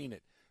to have seen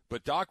it.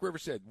 But Doc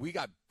Rivers said, we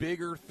got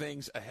bigger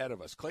things ahead of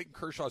us. Clayton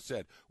Kershaw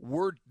said,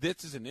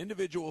 this is an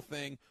individual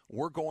thing.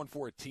 We're going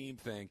for a team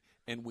thing,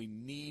 and we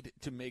need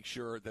to make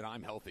sure that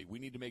I'm healthy. We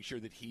need to make sure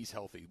that he's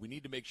healthy. We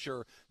need to make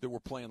sure that we're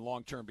playing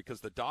long-term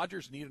because the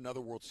Dodgers need another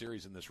World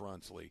Series in this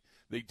run, Slee.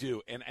 They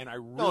do, and I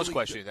really no one's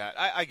questioning that.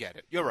 I get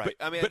it. You're right.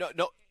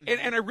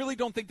 And I really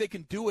don't think they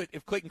can do it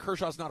if Clayton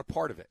Kershaw's not a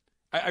part of it.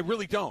 I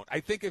really don't. I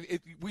think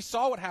if we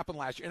saw what happened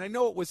last year, and I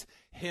know it was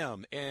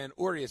him, and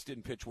Urias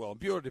didn't pitch well, and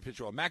Buehler didn't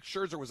pitch well, Max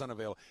Scherzer was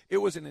unavailable. It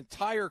was an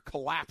entire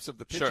collapse of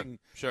the pitching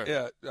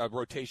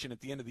rotation at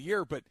the end of the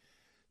year, but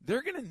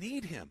they're going to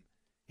need him.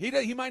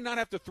 He might not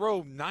have to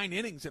throw 9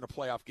 innings in a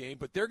playoff game,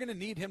 but they're going to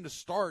need him to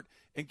start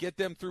and get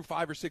them through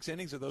 5 or 6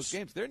 innings of those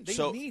games. They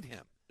need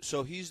him.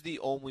 So he's the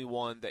only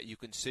one that you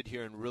can sit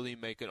here and really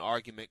make an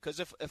argument. Because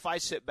if I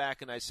sit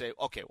back and I say,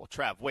 okay, well,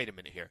 Trav, wait a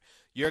minute here.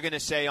 You're going to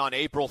say on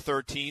April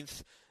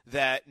 13th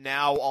that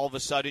now all of a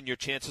sudden your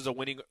chances of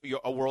winning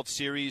a World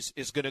Series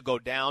is going to go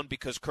down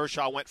because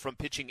Kershaw went from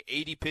pitching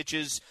 80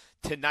 pitches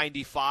to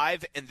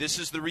 95, and this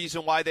is the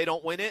reason why they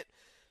don't win it?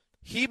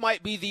 He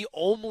might be the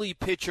only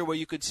pitcher where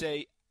you could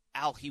say,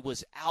 Al, he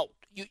was out.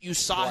 You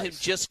saw him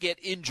just get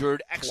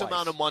injured X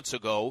amount of months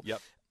ago.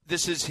 Yep.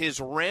 This is his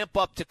ramp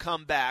up to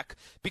come back.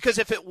 Because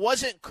if it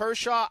wasn't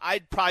Kershaw,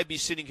 I'd probably be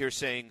sitting here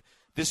saying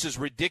this is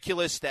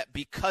ridiculous that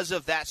because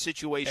of that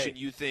situation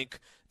you think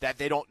that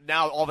they don't –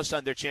 now all of a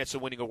sudden their chance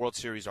of winning a World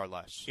Series are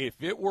less.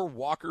 If it were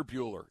Walker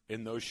Buehler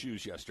in those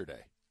shoes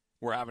yesterday,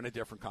 we're having a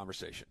different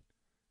conversation.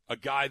 A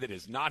guy that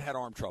has not had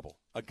arm trouble,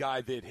 a guy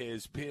that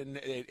has been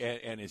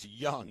and is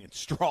young and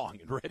strong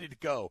and ready to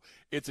go,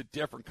 it's a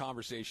different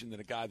conversation than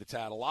a guy that's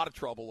had a lot of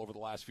trouble over the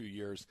last few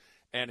years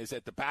and is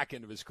at the back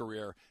end of his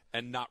career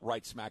and not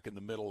right smack in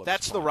the middle of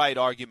That's his the right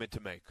argument to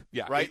make.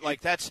 Yeah. Right?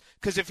 That's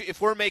 – because if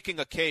we're making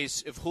a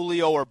case, if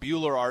Julio or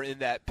Buehler are in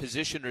that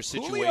position or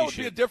situation – Julio would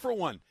be a different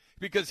one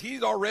because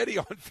he's already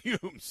on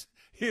fumes.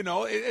 You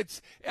know,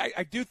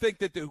 I do think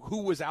that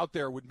who was out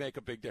there would make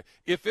a big difference.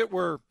 If it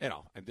were, and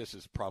this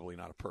is probably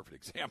not a perfect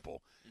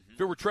example. Mm-hmm.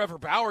 If it were Trevor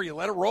Bauer, you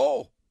let it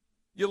roll.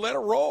 You let it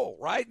roll,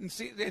 right? And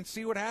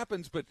see what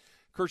happens. But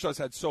Kershaw's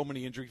had so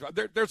many injuries.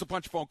 There's a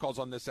bunch of phone calls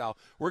on this, Al.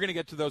 We're going to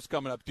get to those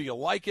coming up. Do you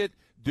like it?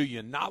 Do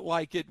you not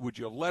like it? Would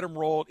you have let him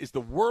roll? Is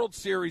the World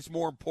Series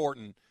more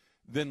important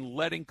than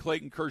letting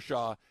Clayton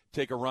Kershaw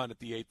take a run at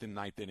the 8th and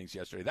 9th innings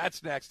yesterday?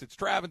 That's next. It's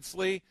Travis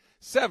Lee,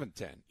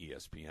 710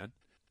 ESPN.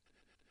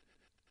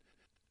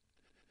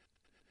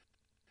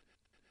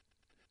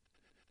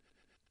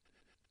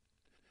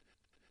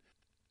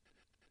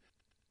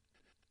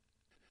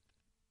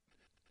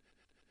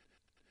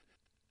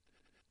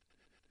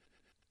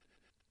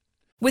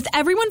 With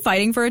everyone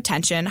fighting for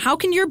attention, how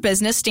can your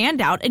business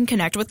stand out and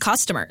connect with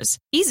customers?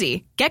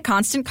 Easy. Get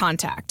Constant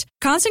Contact.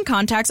 Constant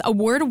Contact's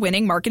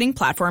award-winning marketing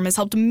platform has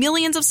helped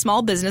millions of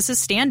small businesses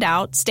stand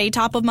out, stay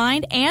top of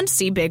mind, and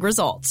see big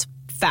results.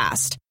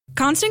 Fast.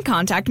 Constant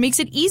Contact makes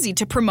it easy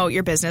to promote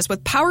your business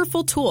with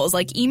powerful tools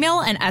like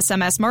email and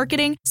SMS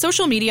marketing,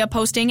 social media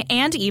posting,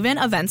 and even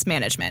events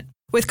management.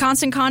 With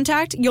Constant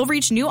Contact, you'll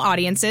reach new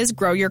audiences,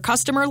 grow your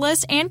customer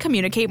list, and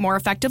communicate more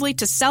effectively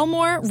to sell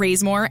more,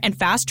 raise more, and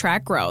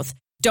fast-track growth.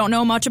 Don't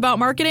know much about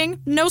marketing?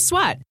 No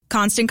sweat.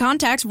 Constant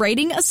Contact's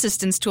writing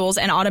assistance tools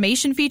and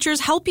automation features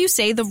help you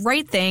say the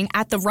right thing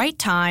at the right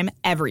time,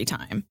 every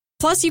time.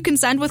 Plus, you can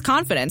send with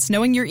confidence,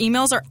 knowing your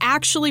emails are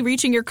actually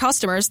reaching your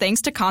customers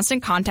thanks to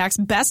Constant Contact's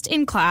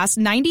best-in-class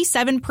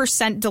 97%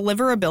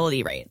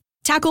 deliverability rate.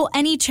 Tackle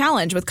any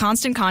challenge with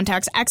Constant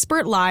Contact's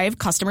expert live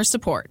customer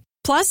support.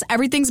 Plus,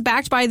 everything's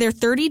backed by their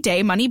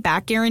 30-day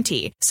money-back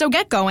guarantee. So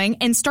get going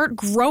and start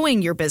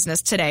growing your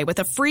business today with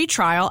a free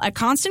trial at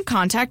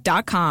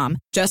ConstantContact.com.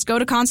 Just go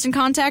to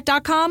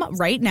ConstantContact.com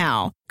right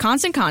now.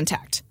 Constant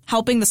Contact,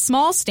 helping the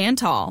small stand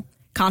tall.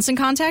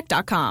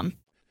 ConstantContact.com.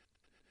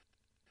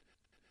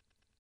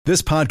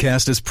 This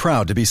podcast is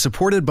proud to be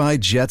supported by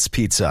Jets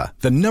Pizza,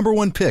 the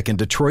 #1 pick in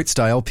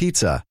Detroit-style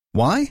pizza.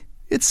 Why?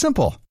 It's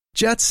simple.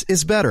 Jets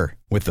is better.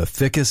 With the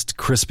thickest,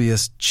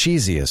 crispiest,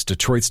 cheesiest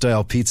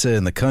Detroit-style pizza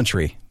in the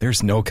country,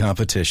 there's no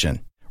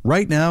competition.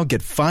 Right now,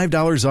 get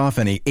 $5 off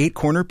any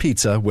 8-corner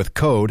pizza with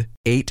code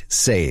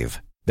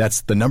 8SAVE.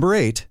 That's the number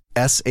 8,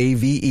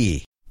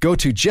 SAVE. Go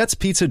to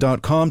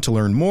jetspizza.com to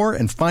learn more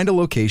and find a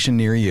location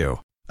near you.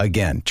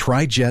 Again,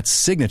 try Jet's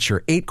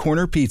signature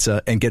 8-corner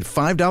pizza and get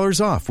 $5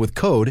 off with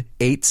code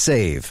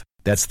 8SAVE.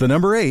 That's the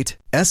number 8,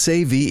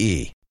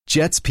 SAVE.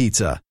 Jet's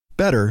Pizza.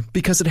 Better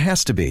because it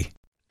has to be.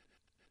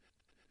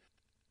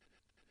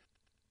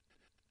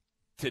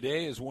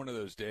 Today is one of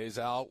those days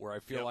out where I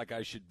feel like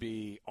I should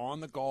be on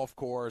the golf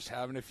course,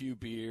 having a few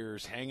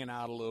beers, hanging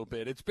out a little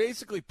bit. It's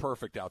basically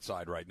perfect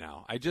outside right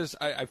now. I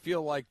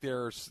feel like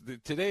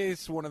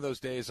today's one of those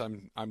days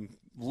I'm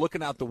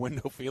looking out the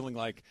window feeling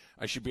like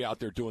I should be out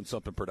there doing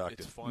something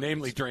productive,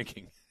 namely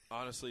drinking.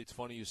 Honestly, it's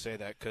funny you say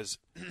that because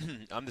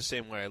I'm the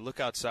same way. I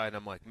look outside and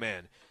I'm like,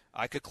 man,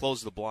 I could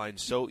close the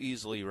blinds so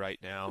easily right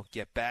now,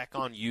 get back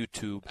on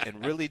YouTube,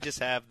 and really just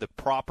have the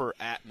proper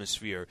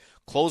atmosphere.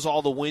 Close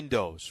all the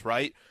windows,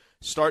 right?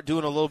 Start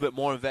doing a little bit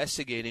more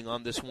investigating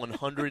on this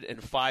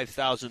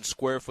 105,000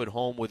 square foot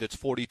home with its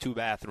 42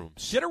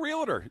 bathrooms. Get a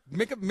realtor.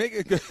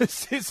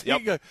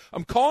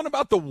 I'm calling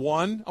about the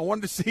one. I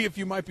wanted to see if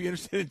you might be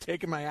interested in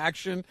taking my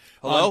action.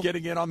 Hello?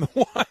 Getting in on the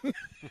one.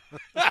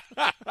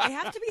 I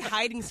have to be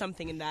hiding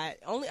something in that.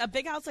 Only a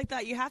big house like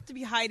that, you have to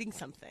be hiding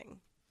something.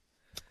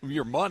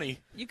 Your money.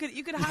 You could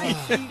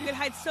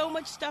hide so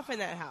much stuff in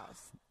that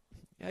house.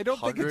 I don't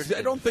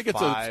think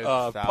it's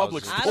a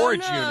public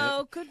storage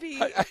unit. Could be.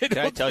 Can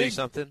I tell you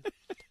something?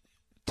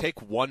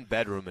 Take one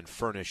bedroom and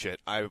furnish it.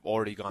 I've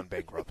already gone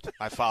bankrupt.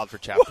 I filed for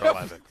Chapter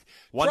 11.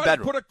 One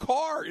bedroom. Put a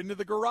car into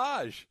the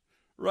garage,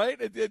 right?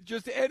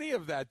 Just any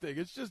of that thing.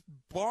 It's just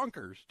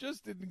bonkers.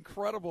 Just an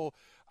incredible.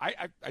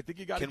 I think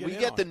you got to get in on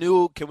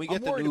it. Can we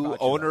get the new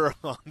owner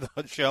on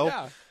the show?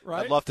 Yeah,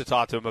 right. I'd love to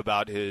talk to him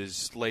about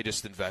his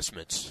latest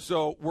investments.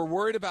 So we're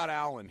worried about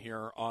Alan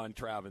here on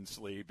Travis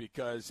Lee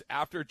because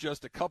after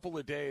just a couple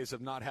of days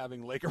of not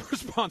having Laker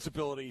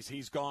responsibilities,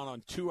 he's gone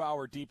on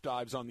 2-hour deep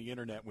dives on the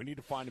internet. We need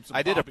to find him some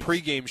did a hobbies.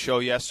 pregame show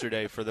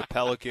yesterday for the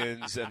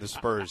Pelicans and the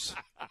Spurs.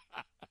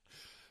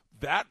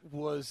 That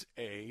was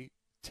a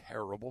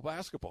terrible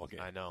basketball game.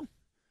 I know.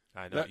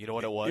 You know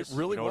what it was? It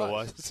really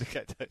was.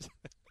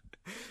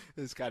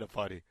 It's kind of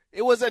funny.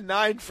 It was a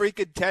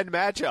 9-10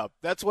 matchup.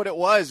 That's what it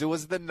was. It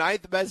was the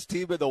 9th best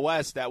team in the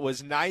West that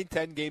was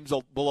 9-10 games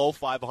below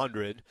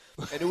 500.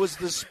 And it was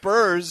the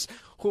Spurs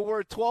who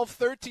were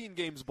 12-13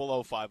 games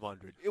below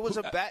 500. It was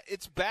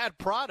it's bad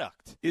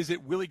product. Is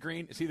it Willie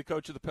Green? Is he the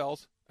coach of the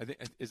Pels? I think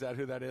is that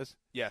who that is?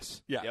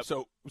 Yes. Yeah. Yep.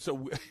 So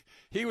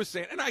he was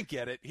saying, and I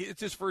get it.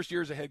 It's his first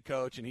year as a head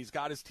coach, and he's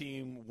got his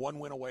team one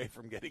win away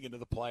from getting into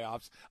the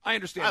playoffs. I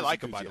understand. I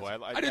like him, by the way.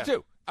 I do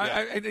too.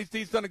 Yeah.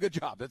 He's done a good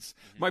job.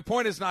 My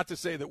point is not to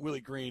say that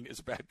Willie Green is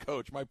a bad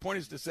coach. My point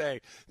is to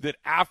say that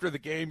after the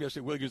game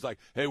yesterday, Willie was like,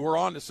 "Hey, we're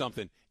on to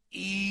something.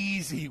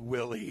 Easy,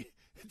 Willie.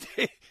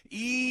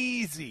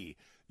 Easy.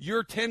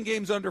 You're 10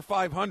 games under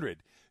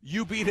 500."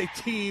 You beat a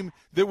team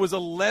that was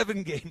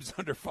 11 games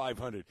under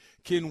 500.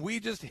 Can we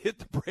just hit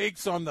the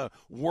brakes on the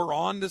we're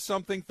on to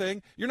something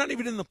thing? You're not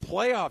even in the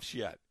playoffs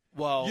yet.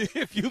 Well,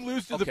 if you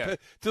lose to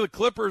the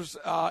Clippers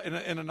in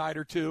a night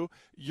or two,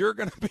 you're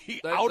going to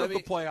be out of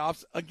the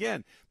playoffs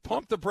again.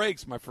 Pump the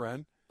brakes, my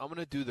friend. I'm going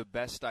to do the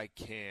best I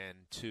can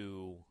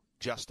to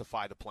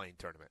justify the playing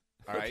tournament.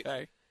 All right?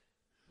 Okay.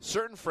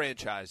 Certain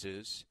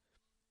franchises,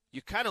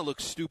 you kind of look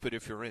stupid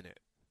if you're in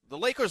it. The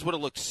Lakers would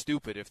have looked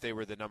stupid if they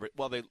were the number.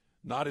 Well,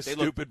 not as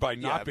stupid by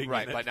not being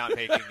right in it. By not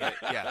making it.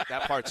 Yeah,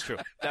 that part's true.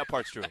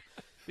 But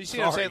you see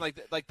what I'm saying?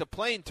 Like the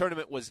playing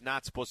tournament was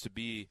not supposed to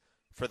be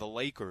for the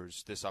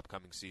Lakers this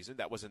upcoming season.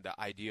 That wasn't the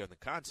idea and the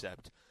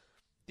concept.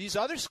 These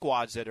other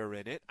squads that are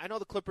in it, I know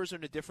the Clippers are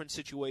in a different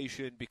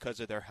situation because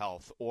of their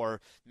health,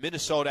 or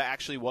Minnesota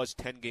actually was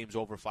 10 games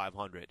over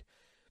 500.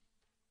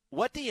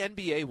 What the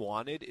NBA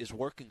wanted is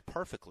working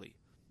perfectly.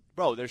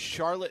 Bro, there's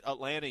Charlotte,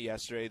 Atlanta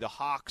yesterday. The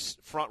Hawks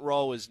front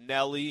row is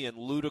Nelly and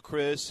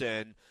Ludacris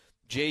and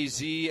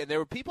Jay-Z, and there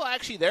were people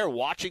actually there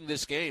watching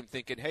this game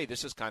thinking, hey,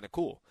 this is kind of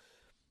cool.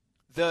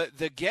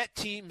 The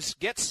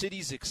get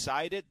cities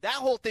excited, that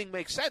whole thing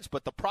makes sense,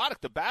 but the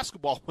product of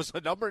basketball was a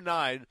number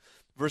 9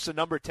 versus a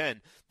number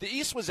 10. The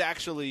East was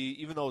actually,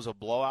 even though it was a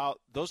blowout,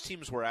 those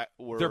teams were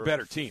they're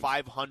better teams.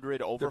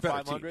 500 over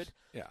 500. Teams.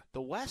 Yeah.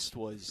 The West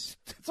was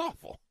it's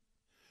awful.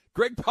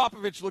 Greg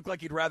Popovich looked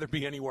like he'd rather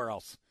be anywhere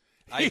else.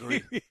 I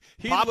agree.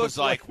 Pop was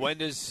like,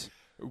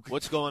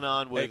 what's going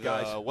on with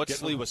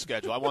what's Sliwa's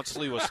schedule? I want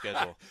Sliwa's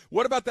schedule.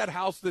 What about that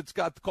house that's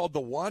called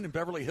The One in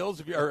Beverly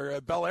Hills or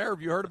Bel Air?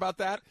 Have you heard about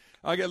that?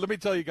 Okay, let me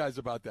tell you guys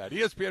about that.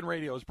 ESPN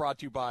Radio is brought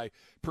to you by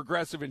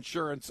Progressive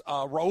Insurance.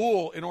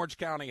 Raul in Orange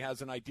County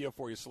has an idea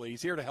for you, Slee.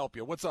 He's here to help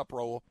you. What's up,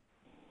 Raul?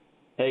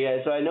 Hey,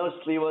 guys. So I know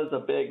Sliwa's a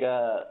big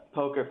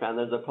poker fan.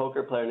 There's a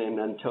poker player named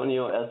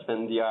Antonio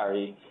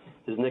Esfandiari.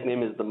 His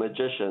nickname is The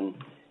Magician.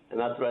 And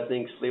that's what I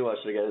think Sliwa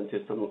should get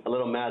into, a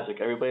little magic.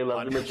 Everybody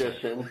loves 100%. The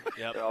magician.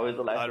 Yep. They're always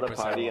the life of the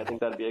party. I think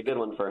that'd be a good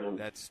one for him.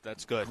 That's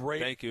good.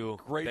 Great, Thank you.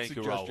 Great Thank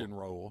suggestion, you,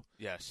 Raul.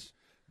 Yes.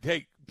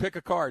 Hey, pick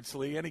a card,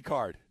 Slee. Any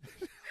card.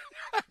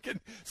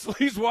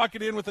 Slee's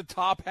walking in with a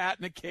top hat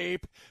and a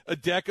cape, a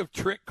deck of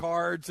trick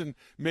cards, and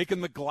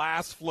making the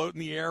glass float in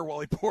the air while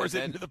he pours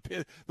it into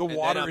the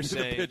water into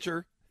the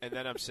pitcher. And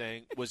then I'm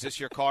saying, was this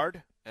your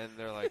card? And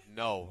they're like,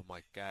 no. I'm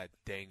like, God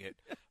dang it.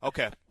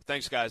 Okay,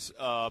 thanks, guys.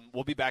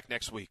 We'll be back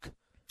next week.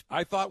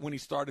 I thought when he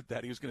started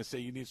that, he was going to say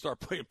you need to start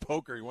playing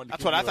poker. He wanted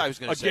That's what I thought he was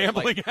going to say. A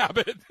gambling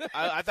habit.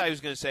 I thought he was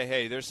going to say,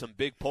 hey, there's some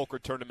big poker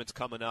tournaments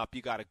coming up.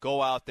 You got to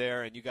go out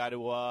there and you got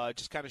to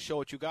just kind of show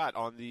what you got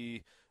on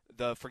the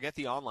forget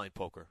the online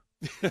poker.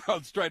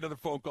 Let's try another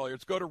phone call here.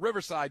 Let's go to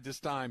Riverside this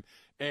time.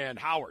 And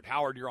Howard.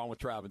 Howard, you're on with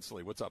Travis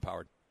Slee. What's up,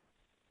 Howard?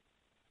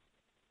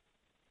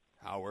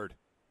 Howard.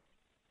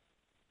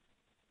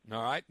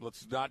 All right,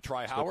 let's not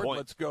try Howard.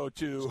 Let's go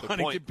to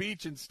Huntington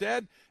Beach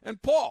instead.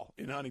 And Paul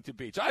in Huntington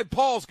Beach.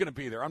 Paul's going to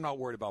be there. I'm not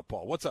worried about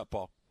Paul. What's up,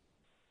 Paul?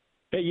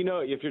 Hey,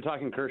 if you're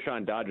talking Kershaw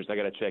and Dodgers, I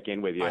got to check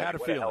in with you. I had a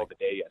feeling. What a hell of a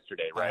day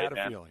yesterday, right? I had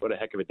a feeling. What a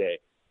heck of a day.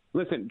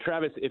 Listen,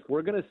 Travis, if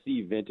we're going to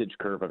see vintage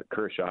curve of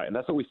Kershaw, and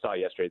that's what we saw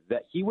yesterday,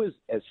 that he was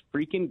as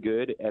freaking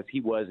good as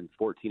he was in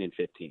 14 and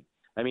 15.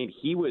 I mean,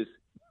 he was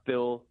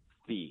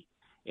filthy.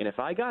 And if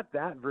I got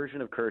that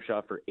version of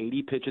Kershaw for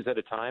 80 pitches at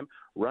a time,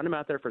 run him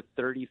out there for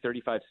 30,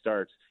 35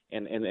 starts,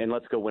 and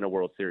let's go win a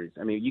World Series.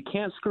 I mean, you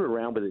can't screw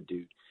around with a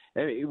dude.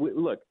 I mean,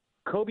 look,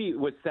 Kobe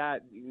was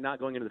sat not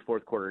going into the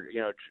fourth quarter.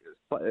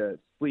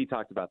 Slee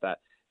talked about that.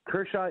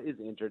 Kershaw is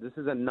injured. This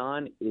is a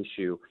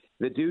non-issue.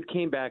 The dude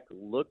came back,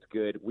 looked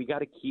good. We got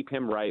to keep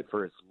him right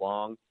for as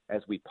long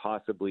as we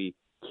possibly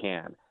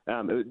can.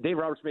 Dave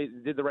Roberts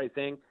did the right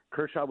thing.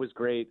 Kershaw was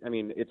great. I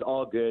mean, it's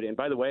all good. And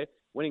by the way,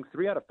 winning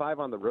 3 out of 5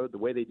 on the road the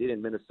way they did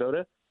in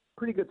Minnesota,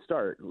 pretty good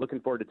start. Looking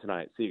forward to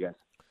tonight. See you guys.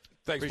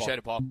 Thanks,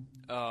 Appreciate Paul.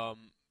 it, Paul.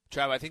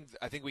 Trav,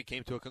 I think we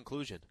came to a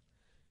conclusion.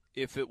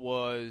 If it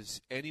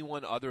was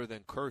anyone other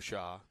than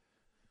Kershaw,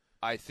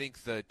 I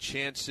think the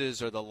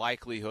chances or the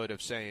likelihood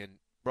of saying,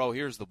 bro,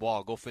 here's the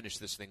ball, go finish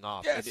this thing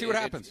off. Yeah, see what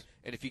happens.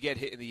 And if you get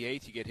hit in the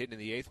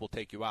eighth, we'll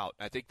take you out.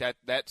 I think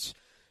that's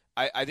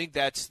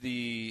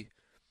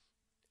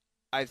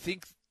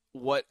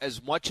what,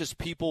 as much as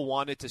people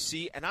wanted to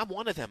see, and I'm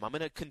one of them, I'm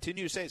going to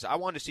continue to say this, I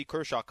want to see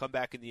Kershaw come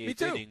back in the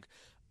eighth inning.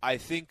 I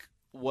think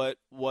what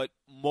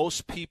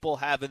most people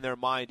have in their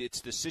mind,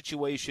 it's the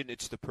situation,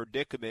 it's the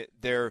predicament.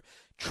 They're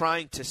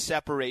trying to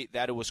separate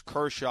that it was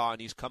Kershaw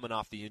and he's coming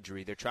off the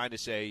injury. They're trying to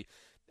say,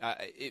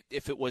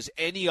 if it was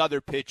any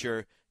other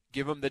pitcher,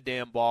 give him the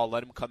damn ball,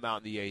 let him come out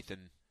in the eighth,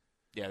 and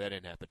yeah, that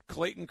didn't happen.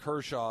 Clayton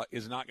Kershaw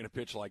is not going to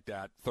pitch like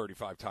that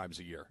 35 times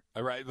a year.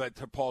 All right, but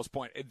to Paul's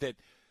point, that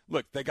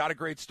look, they got a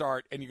great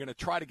start, and you're going to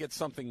try to get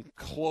something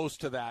close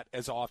to that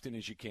as often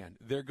as you can.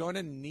 They're going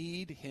to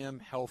need him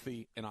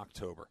healthy in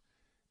October.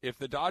 If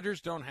the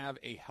Dodgers don't have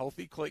a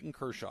healthy Clayton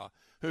Kershaw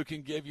who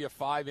can give you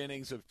 5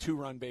 innings of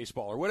 2-run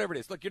baseball or whatever it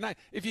is, look, you're not.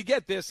 If you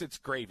get this, it's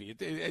gravy.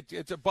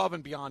 It's above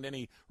and beyond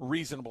any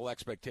reasonable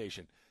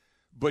expectation.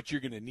 But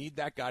you're going to need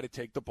that guy to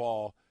take the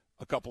ball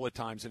a couple of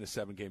times in a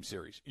 7-game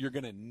series. You're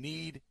going to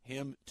need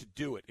him to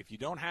do it. If you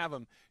don't have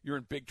him, you're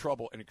in big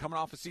trouble. And you're coming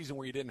off a season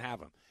where you didn't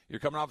have him. You're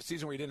coming off a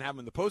season where you didn't have him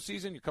in the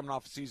postseason. You're coming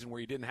off a season where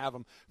you didn't have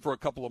him for a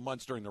couple of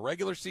months during the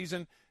regular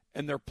season.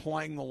 And they're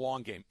playing the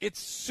long game. It's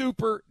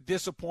super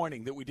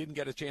disappointing that we didn't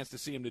get a chance to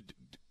see him to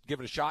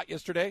give it a shot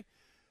yesterday,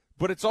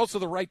 but it's also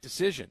the right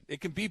decision. It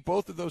can be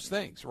both of those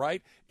things,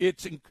 right?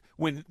 It's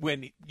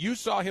when you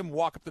saw him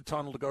walk up the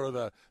tunnel to go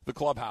to the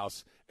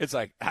clubhouse, it's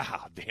like,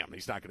 damn,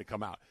 he's not going to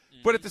come out.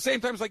 Mm-hmm. But at the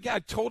same time, it's like, yeah,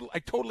 I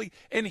totally,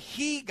 and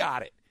he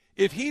got it.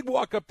 If he'd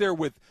walk up there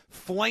with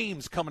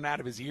flames coming out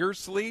of his ears,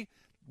 Slee,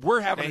 we're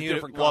having a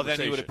different conversation. Well, then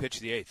he would have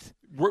pitched the eighth.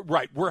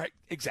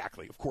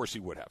 Exactly. Of course he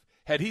would have.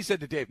 Had he said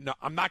to Dave, no,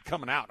 I'm not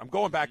coming out. I'm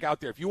going back out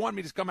there. If you want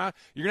me to come out,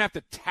 you're going to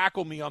have to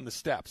tackle me on the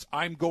steps.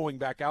 I'm going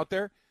back out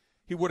there.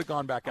 He would have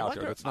gone back out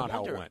there. That's not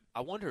how it went.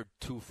 I wonder,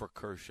 too, for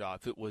Kershaw,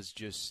 if it was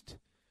just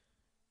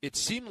 – it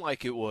seemed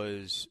like it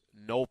was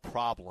no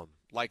problem.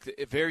 Like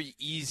a very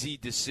easy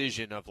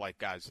decision of like,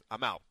 guys,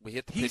 I'm out. We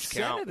hit the pitch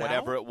count,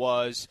 whatever it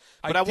was.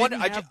 But I didn't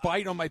have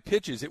bite on my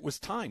pitches. It was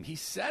time. He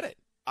said it.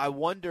 I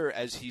wonder,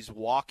 as he's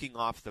walking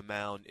off the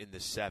mound in the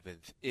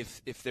 7th,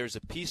 if there's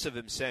a piece of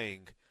him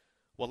saying –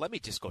 well, let me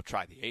just go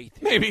try the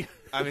 8th. Maybe.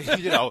 I mean,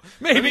 maybe.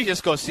 Let me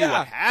just go see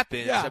what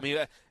happens. Yeah. I mean,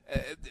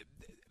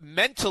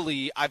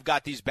 mentally, I've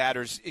got these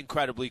batters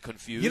incredibly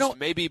confused.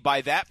 Maybe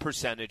by that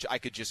percentage, I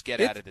could just get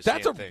out of this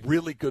damn thing. That's a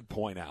really good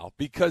point, Al,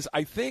 because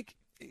I think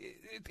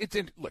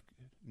look,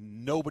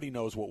 nobody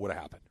knows what would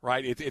have happened,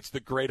 right? It's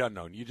the great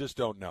unknown. You just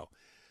don't know.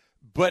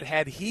 But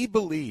had he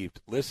believed,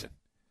 listen,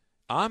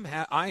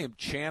 I am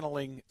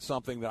channeling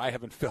something that I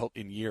haven't felt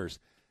in years.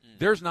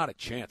 There's not a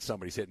chance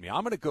somebody's hitting me.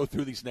 I'm going to go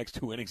through these next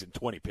 2 innings in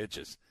 20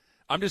 pitches.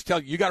 I'm just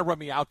telling you, you got to run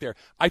me out there.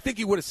 I think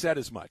he would have said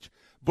as much.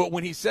 But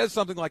when he says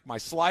something like my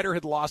slider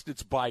had lost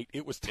its bite,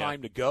 it was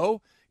time to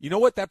go, you know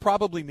what that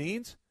probably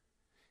means?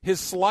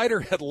 His slider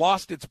had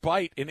lost its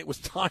bite, and it was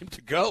time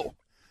to go.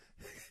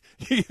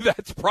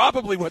 That's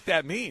probably what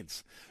that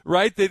means,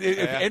 right? That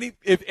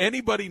if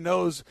anybody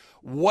knows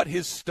what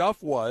his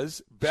stuff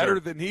was better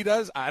than he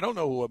does, I don't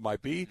know who it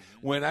might be.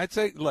 When I'd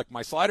say, look,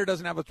 my slider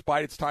doesn't have its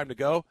bite, it's time to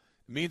go,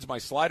 it means my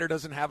slider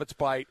doesn't have its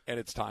bite, and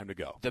it's time to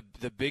go.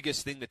 The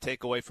biggest thing to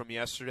take away from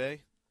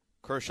yesterday,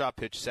 Kershaw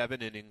pitched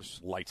 7 innings.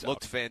 Lights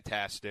looked out.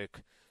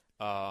 Fantastic.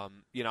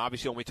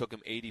 Obviously only took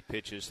him 80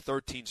 pitches,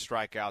 13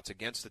 strikeouts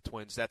against the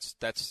Twins.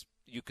 That's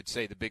you could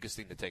say the biggest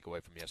thing to take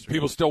away from yesterday.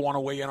 People still want to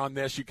weigh in on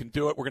this. You can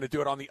do it. We're going to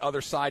do it on the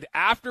other side.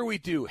 After we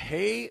do,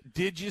 hey,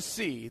 did you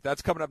see?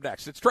 That's coming up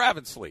next. It's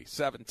Travis Lee,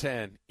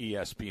 710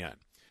 ESPN.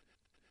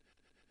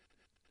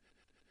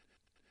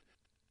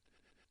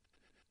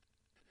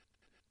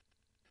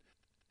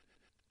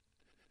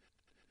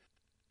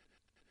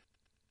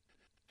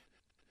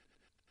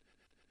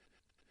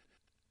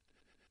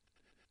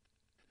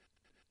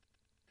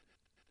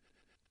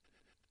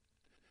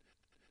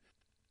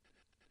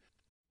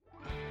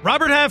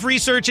 Robert Half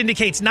research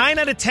indicates 9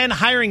 out of 10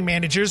 hiring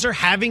managers are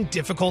having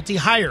difficulty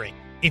hiring.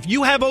 If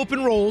you have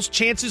open roles,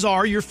 chances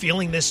are you're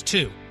feeling this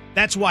too.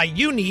 That's why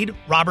you need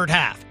Robert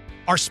Half.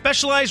 Our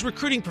specialized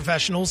recruiting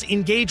professionals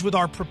engage with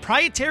our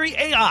proprietary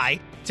AI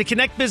to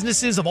connect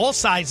businesses of all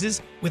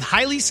sizes with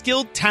highly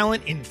skilled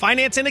talent in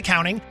finance and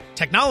accounting,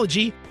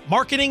 technology,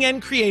 marketing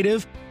and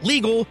creative,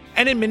 legal,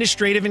 and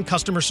administrative and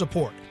customer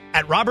support.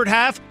 At Robert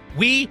Half,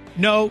 we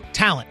know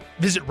talent.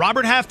 Visit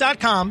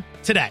roberthalf.com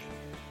today.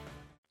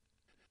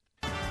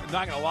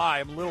 Not going to lie,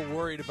 I'm a little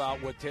worried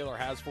about what Taylor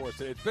has for us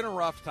today. It's been a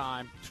rough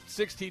time.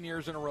 16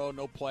 years in a row,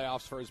 no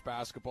playoffs for his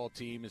basketball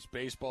team. His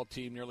baseball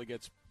team nearly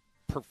gets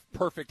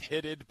perfect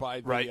hitted by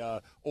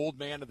the old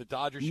man of the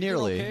Dodgers.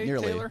 Nearly.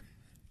 Taylor?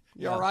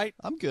 You all right?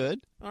 I'm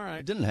good. All right.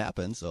 It didn't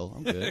happen, so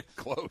I'm good.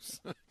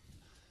 Close.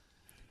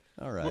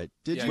 All right.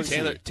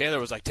 Taylor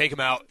was like, take him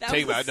out.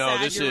 Take him out. No,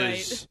 this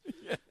is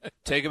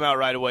take him out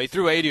right away. He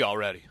threw 80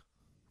 already.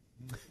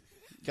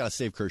 Got to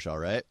save Kershaw,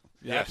 right?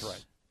 Yeah, that's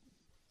right.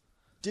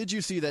 Did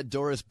you see that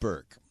Doris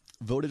Burke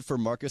voted for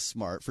Marcus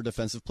Smart for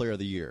Defensive Player of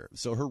the Year?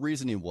 So her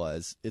reasoning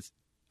was it's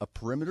a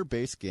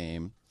perimeter-based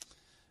game,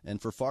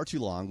 and for far too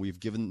long we've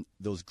given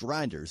those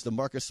grinders, the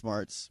Marcus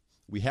Smarts,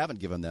 we haven't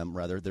given them,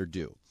 rather, their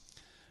due.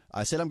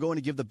 I said I'm going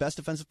to give the best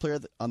defensive player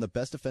on the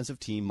best defensive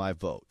team my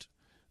vote.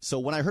 So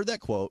when I heard that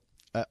quote,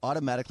 I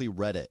automatically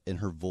read it in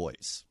her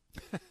voice.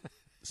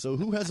 So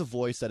who has a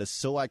voice that is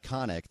so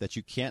iconic that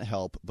you can't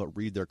help but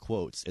read their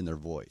quotes in their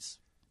voice?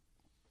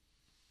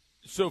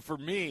 So for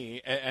me,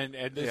 and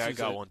this is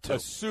a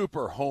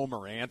super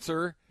homer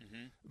answer,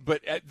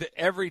 but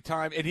every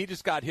time, and he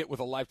just got hit with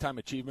a Lifetime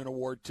Achievement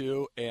Award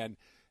too, and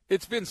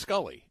it's Vin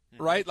Scully,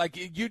 right? Like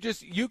you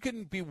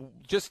can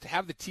just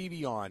have the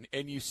TV on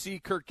and you see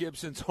Kirk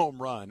Gibson's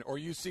home run, or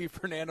you see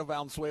Fernando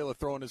Valenzuela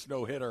throwing his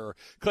no-hitter, or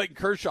Clayton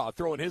Kershaw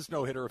throwing his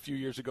no-hitter a few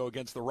years ago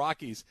against the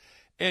Rockies,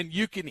 and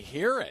you can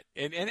hear it.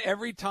 And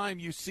every time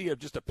you see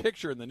just a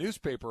picture in the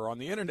newspaper or on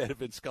the internet of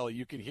Vin Scully,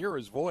 you can hear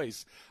his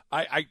voice.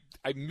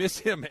 I miss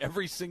him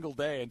every single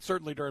day, and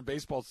certainly during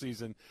baseball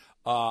season,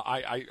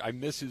 I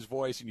miss his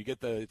voice, and you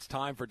get it's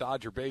time for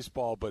Dodger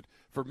baseball. But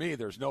for me,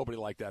 there's nobody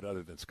like that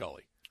other than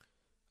Scully.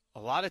 A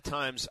lot of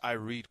times I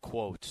read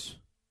quotes,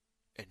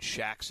 and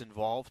Shaq's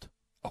involved.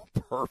 Oh,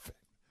 perfect.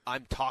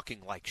 I'm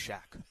talking like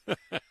Shaq.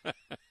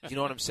 You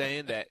know what I'm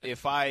saying? That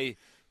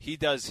he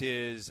does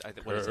his, I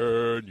think, what is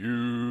it? Can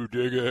you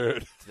dig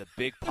it? The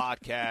big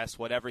podcast,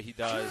 whatever he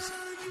does.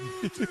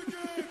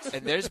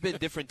 And there's been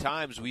different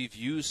times we've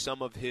used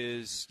some of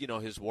his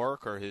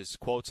work or his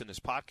quotes in his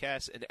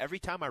podcast, and every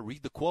time I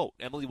read the quote,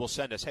 Emily will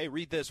send us, hey,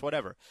 read this,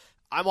 whatever.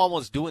 I'm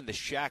almost doing the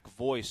Shaq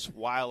voice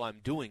while I'm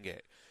doing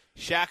it.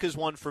 Shaq is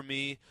one for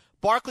me.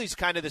 Barkley's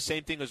kind of the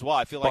same thing as well.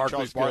 I feel like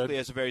Charles Barkley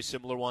has a very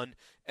similar one.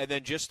 And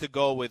then just to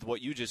go with what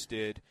you just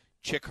did,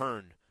 Chick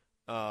Hearn.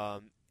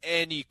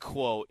 Any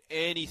quote,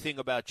 anything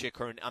about Chick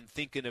Hearn, I'm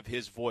thinking of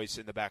his voice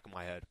in the back of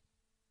my head.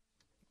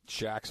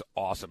 Shaq's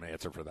awesome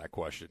answer for that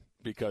question,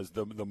 because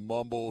the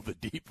mumble, the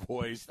deep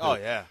voice.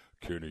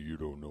 Kenny, you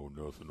don't know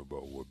nothing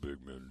about what big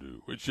men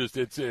do. It's just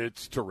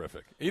it's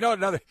terrific. You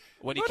know,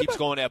 when he keeps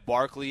going at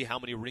Barkley, how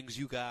many rings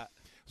you got?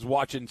 I was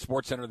watching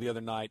SportsCenter the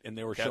other night, and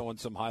they were showing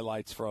some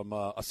highlights from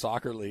a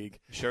soccer league.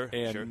 Sure.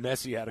 And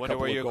Messi had a couple of goals. Wonder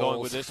where you're going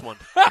with this one.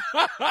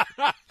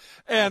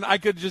 And I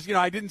could just,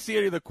 I didn't see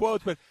any of the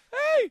quotes, but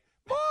hey,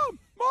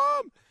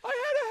 mom, I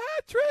had a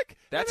hat trick.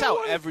 That's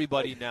how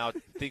everybody now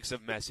thinks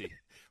of Messi.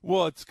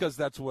 Well, it's because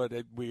that's what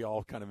we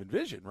all kind of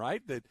envision,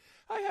 right? That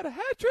I had a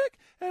hat trick,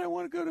 and I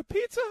want to go to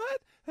Pizza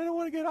Hut, and I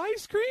want to get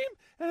ice cream,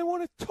 and I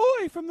want a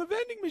toy from the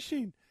vending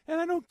machine. And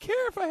I don't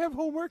care if I have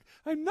homework.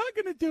 I'm not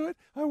going to do it.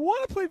 I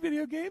want to play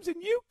video games,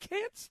 and you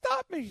can't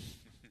stop me.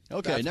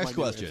 Okay, next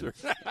question.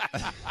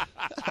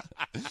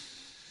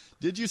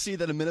 Did you see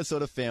that a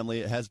Minnesota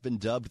family has been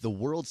dubbed the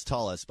world's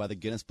tallest by the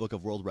Guinness Book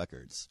of World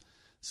Records?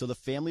 So the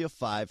family of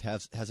 5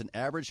 has an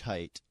average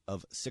height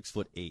of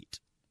 6'8".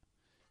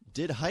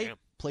 Did height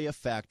play a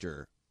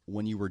factor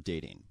when you were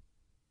dating?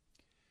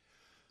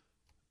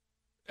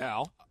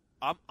 Al?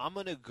 I'm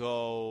going to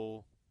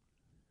go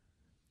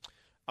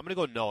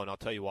no, and I'll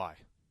tell you why.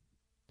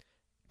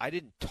 I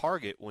didn't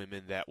target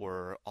women that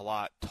were a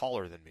lot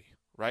taller than me,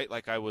 right?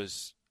 Like I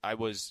was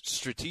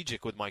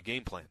strategic with my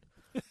game plan.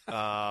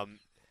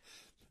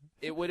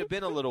 It would have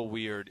been a little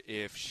weird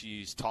if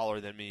she's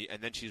taller than me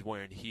and then she's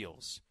wearing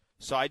heels.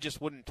 So I just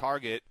wouldn't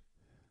target.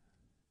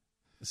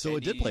 So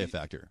it did play a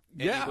factor.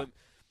 Yeah.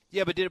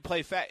 Yeah, but did it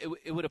play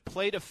it would have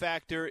played a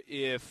factor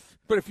if.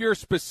 But if you're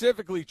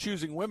specifically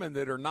choosing women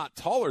that are not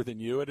taller than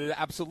you, it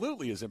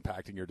absolutely is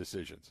impacting your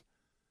decisions.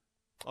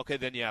 Okay,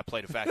 then yeah, it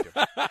played a factor.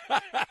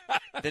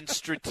 Then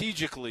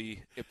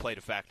strategically, it played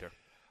a factor.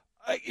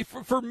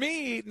 For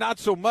me, not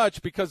so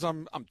much because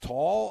I'm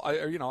tall.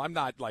 I'm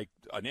not like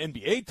an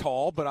NBA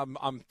tall, but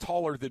I'm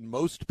taller than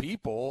most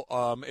people,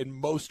 and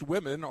most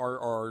women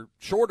are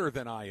shorter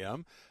than I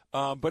am.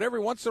 But every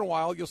once in a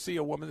while, you'll see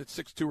a woman that's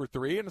 6'2" or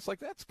 3", and it's like,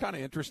 that's kind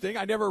of interesting.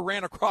 I never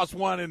ran across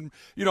one in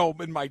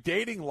my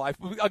dating life.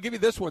 I'll give you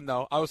this one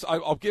though.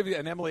 I'll give you,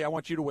 and Emily, I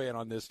want you to weigh in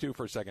on this too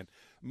for a second.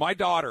 My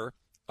daughter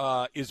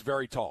is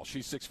very tall.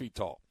 She's 6 feet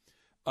tall,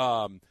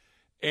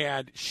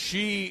 and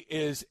she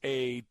is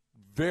a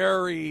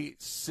very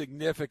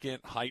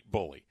significant height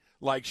bully.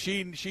 Like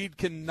she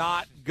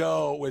cannot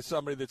go with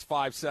somebody that's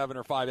 5'7"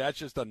 or 5. That's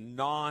just a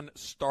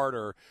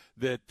non-starter.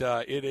 That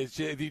it is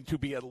to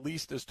be at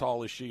least as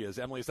tall as she is.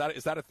 Emily, is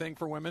that a thing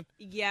for women?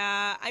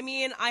 Yeah, I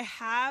mean, I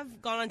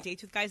have gone on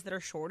dates with guys that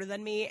are shorter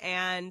than me,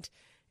 and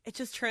it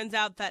just turns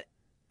out that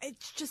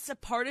it's just a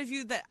part of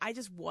you that I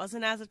just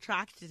wasn't as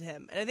attracted to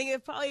him. And I think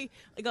it's probably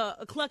like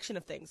a collection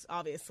of things,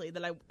 obviously,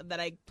 that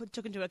I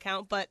took into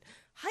account. But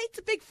height's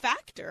a big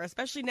factor,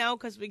 especially now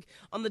because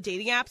on the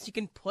dating apps, you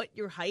can put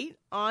your height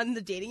on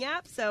the dating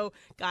app. So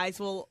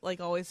guys will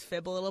like always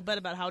fib a little bit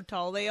about how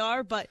tall they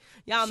are. But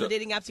yeah, on the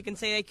dating apps, you can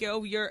say like,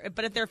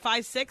 but if they're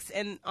 5'6",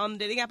 and on the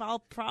dating app, I'll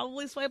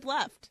probably swipe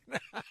left.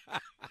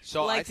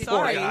 So like, I think,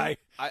 sorry, I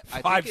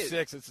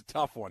 5'6", it's a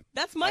tough one.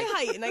 That's my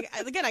height, and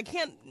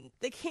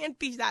they can't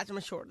be that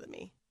much shorter than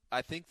me.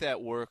 I think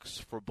that works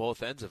for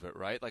both ends of it,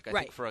 right? Like I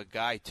think for a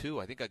guy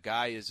too. I think a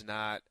guy is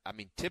not. I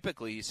mean,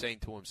 typically he's saying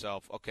to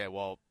himself, "Okay,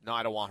 well, no,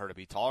 I don't want her to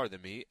be taller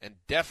than me." And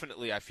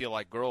definitely, I feel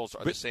like girls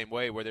are the same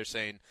way, where they're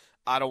saying,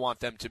 "I don't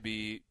want them to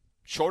be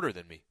shorter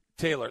than me."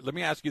 Taylor, let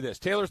me ask you this: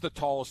 Taylor's the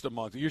tallest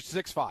among you. You're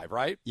 6'5",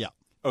 right? Yeah.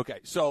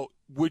 Okay, so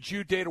would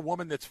you date a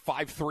woman that's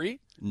 5'3"?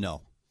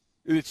 No.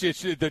 It's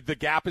the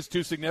gap is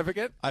too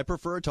significant? I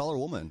prefer a taller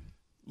woman.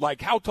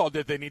 Like, how tall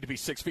did they need to be?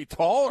 6 feet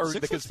tall, or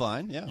 6 feet's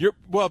fine? Yeah.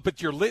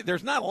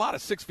 There's not a lot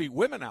of 6 feet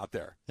women out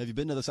there. Have you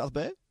been to the South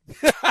Bay?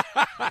 They're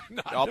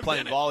all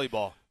playing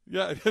volleyball.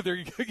 Yeah, there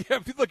you go. Yeah,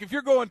 look, if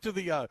you're going to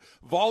the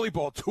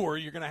volleyball tour,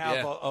 you're going to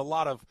have a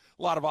lot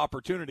of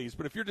opportunities.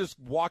 But if you're just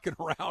walking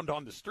around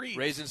on the street,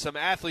 raising some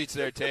athletes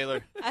there,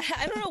 Taylor.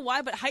 I don't know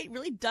why, but height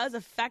really does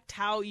affect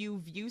how you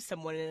view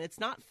someone, and it's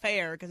not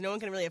fair because no one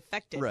can really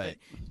affect it. Right.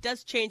 But it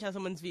does change how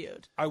someone's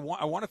viewed. I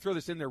want to throw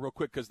this in there real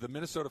quick because the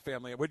Minnesota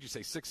family. What did you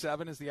say?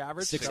 6'7" is the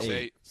average.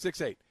 6'8".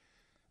 6'8".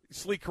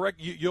 Sleek, correct?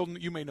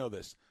 You may know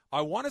this.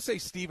 I want to say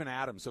Steven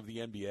Adams of the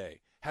NBA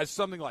has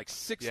something like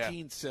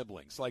 16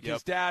 siblings. Like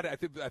his dad,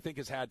 I think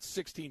has had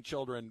 16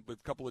 children with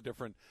a couple of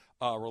different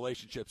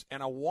relationships.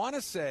 And I want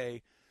to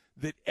say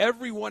that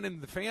everyone in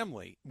the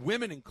family,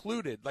 women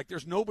included, like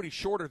there's nobody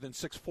shorter than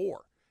 6'4".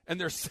 And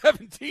there's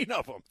 17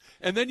 of them.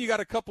 And then you got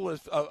a couple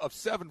of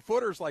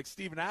 7-footers like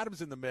Steven Adams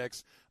in the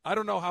mix. I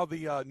don't know how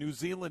the New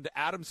Zealand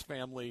Adams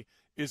family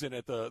isn't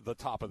at the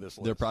top of this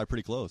list. They're probably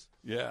pretty close.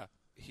 Yeah.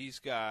 He's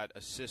got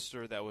a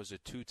sister that was a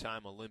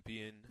 2-time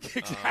Olympian.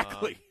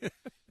 Exactly.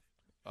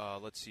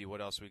 Let's see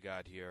what else we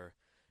got here.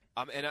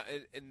 And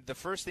the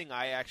first thing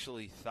I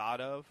actually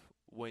thought of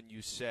when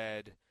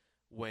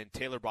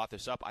Taylor brought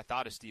this up, I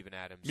thought of Steven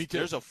Adams. Me too.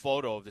 There's a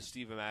photo of the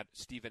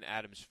Steven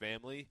Adams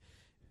family,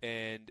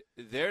 and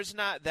there's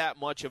not that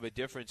much of a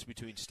difference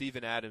between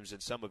Steven Adams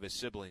and some of his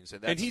siblings.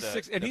 And he's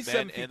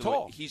 7 feet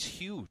tall. He's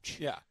huge.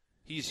 Yeah,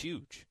 he's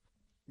huge.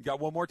 You got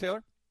one more,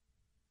 Taylor?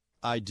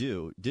 I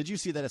do. Did you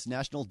see that it's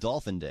National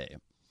Dolphin Day?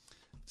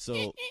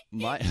 So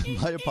my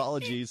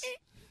apologies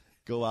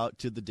go out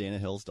to the Dana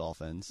Hills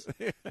Dolphins,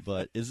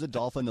 but is the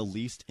dolphin the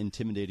least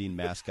intimidating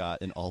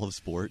mascot in all of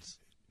sports?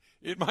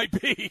 It might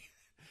be.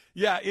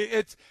 Yeah,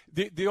 it's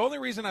the only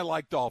reason I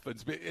like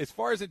dolphins, as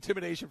far as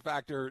intimidation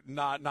factor,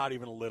 not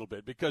even a little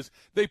bit, because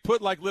they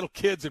put like little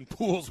kids in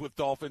pools with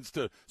dolphins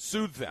to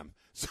soothe them.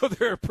 So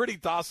they're a pretty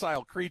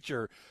docile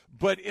creature,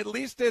 but at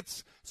least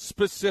it's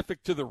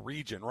specific to the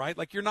region, right?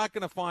 Like you're not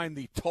going to find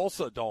the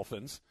Tulsa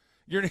Dolphins.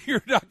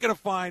 You're not going to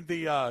find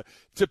the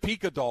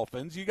Topeka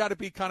Dolphins. You got to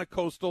be kind of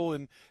coastal,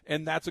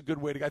 and that's a good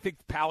way to go. I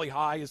think Pali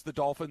High is the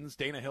Dolphins,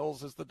 Dana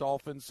Hills is the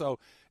Dolphins. So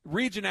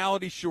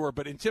regionality, sure,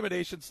 but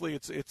intimidationally,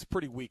 it's a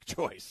pretty weak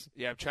choice.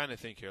 Yeah, I'm trying to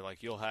think here.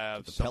 Like you'll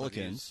have the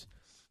Pelicans.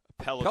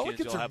 Pelicans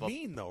you'll are have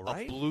mean, though,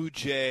 right? A blue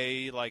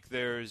jay. Like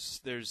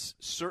there's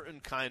certain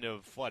kind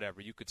of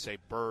whatever you could say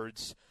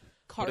birds.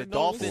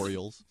 Cardinals.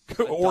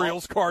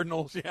 Orioles,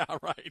 Cardinals. Yeah,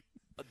 right.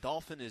 A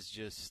dolphin is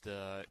just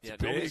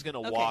nobody's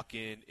going to walk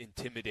in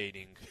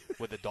intimidating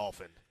with a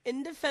dolphin.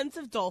 In defense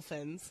of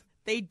dolphins,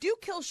 they do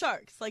kill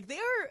sharks. Like they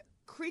are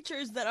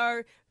creatures that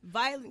are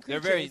violent creatures.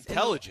 They're very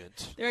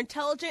intelligent. They're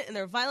intelligent and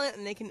they're violent,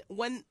 and they can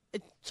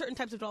certain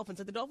types of dolphins.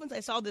 Like the dolphins I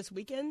saw this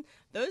weekend,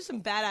 those are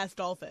some badass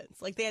dolphins.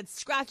 Like they had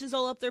scratches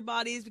all up their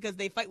bodies because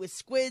they fight with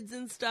squids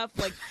and stuff.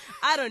 Like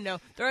I don't know.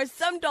 There are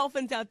some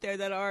dolphins out there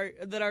that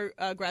are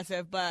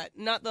aggressive, but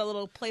not the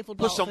little playful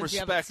dolphins. Put some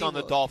respect on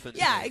the dolphins.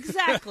 Yeah,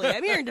 exactly.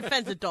 I'm here in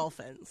defense of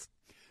dolphins.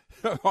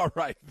 All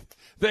right.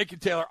 Thank you,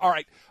 Taylor. All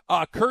right.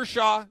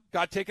 Kershaw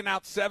got taken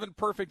out 7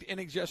 perfect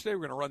innings yesterday.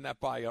 We're going to run that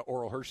by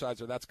Oral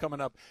Hershiser. That's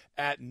coming up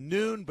at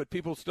noon, but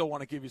people still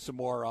want to give you some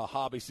more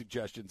hobby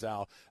suggestions,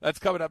 Al. That's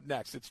coming up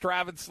next. It's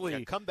Travis Lee.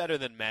 Yeah, come better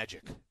than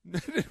Magic.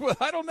 Well,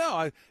 I don't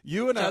know.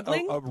 You and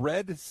a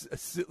red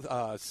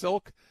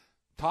silk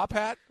top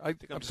hat? I'm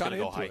just going to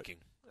go hiking.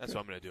 That's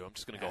what I'm going to do. I'm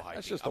just going to go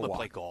hiking. I'm going to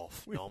play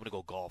golf. No, I'm going to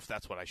go golf.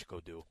 That's what I should go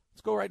do.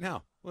 Let's go right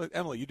now. Look,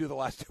 Emily, you do the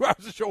last 2 hours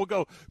of the show.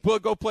 We'll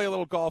go play a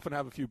little golf and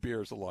have a few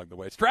beers along the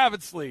way. It's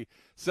Travis Lee,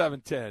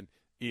 710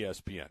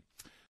 ESPN.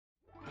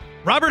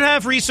 Robert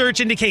Half research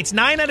indicates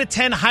 9 out of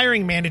 10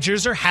 hiring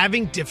managers are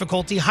having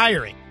difficulty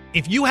hiring.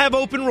 If you have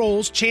open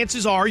roles,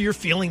 chances are you're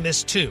feeling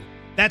this too.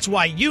 That's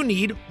why you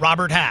need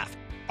Robert Half.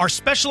 Our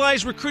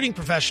specialized recruiting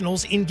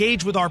professionals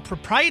engage with our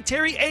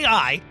proprietary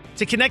AI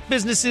to connect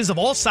businesses of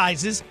all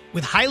sizes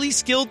with highly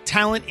skilled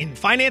talent in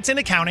finance and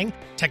accounting,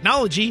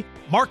 technology,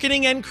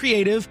 marketing and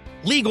creative,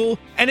 legal,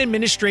 and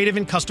administrative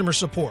and customer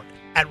support.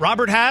 At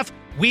Robert Half,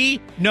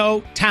 we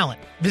know talent.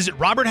 Visit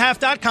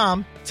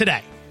roberthalf.com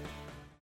today.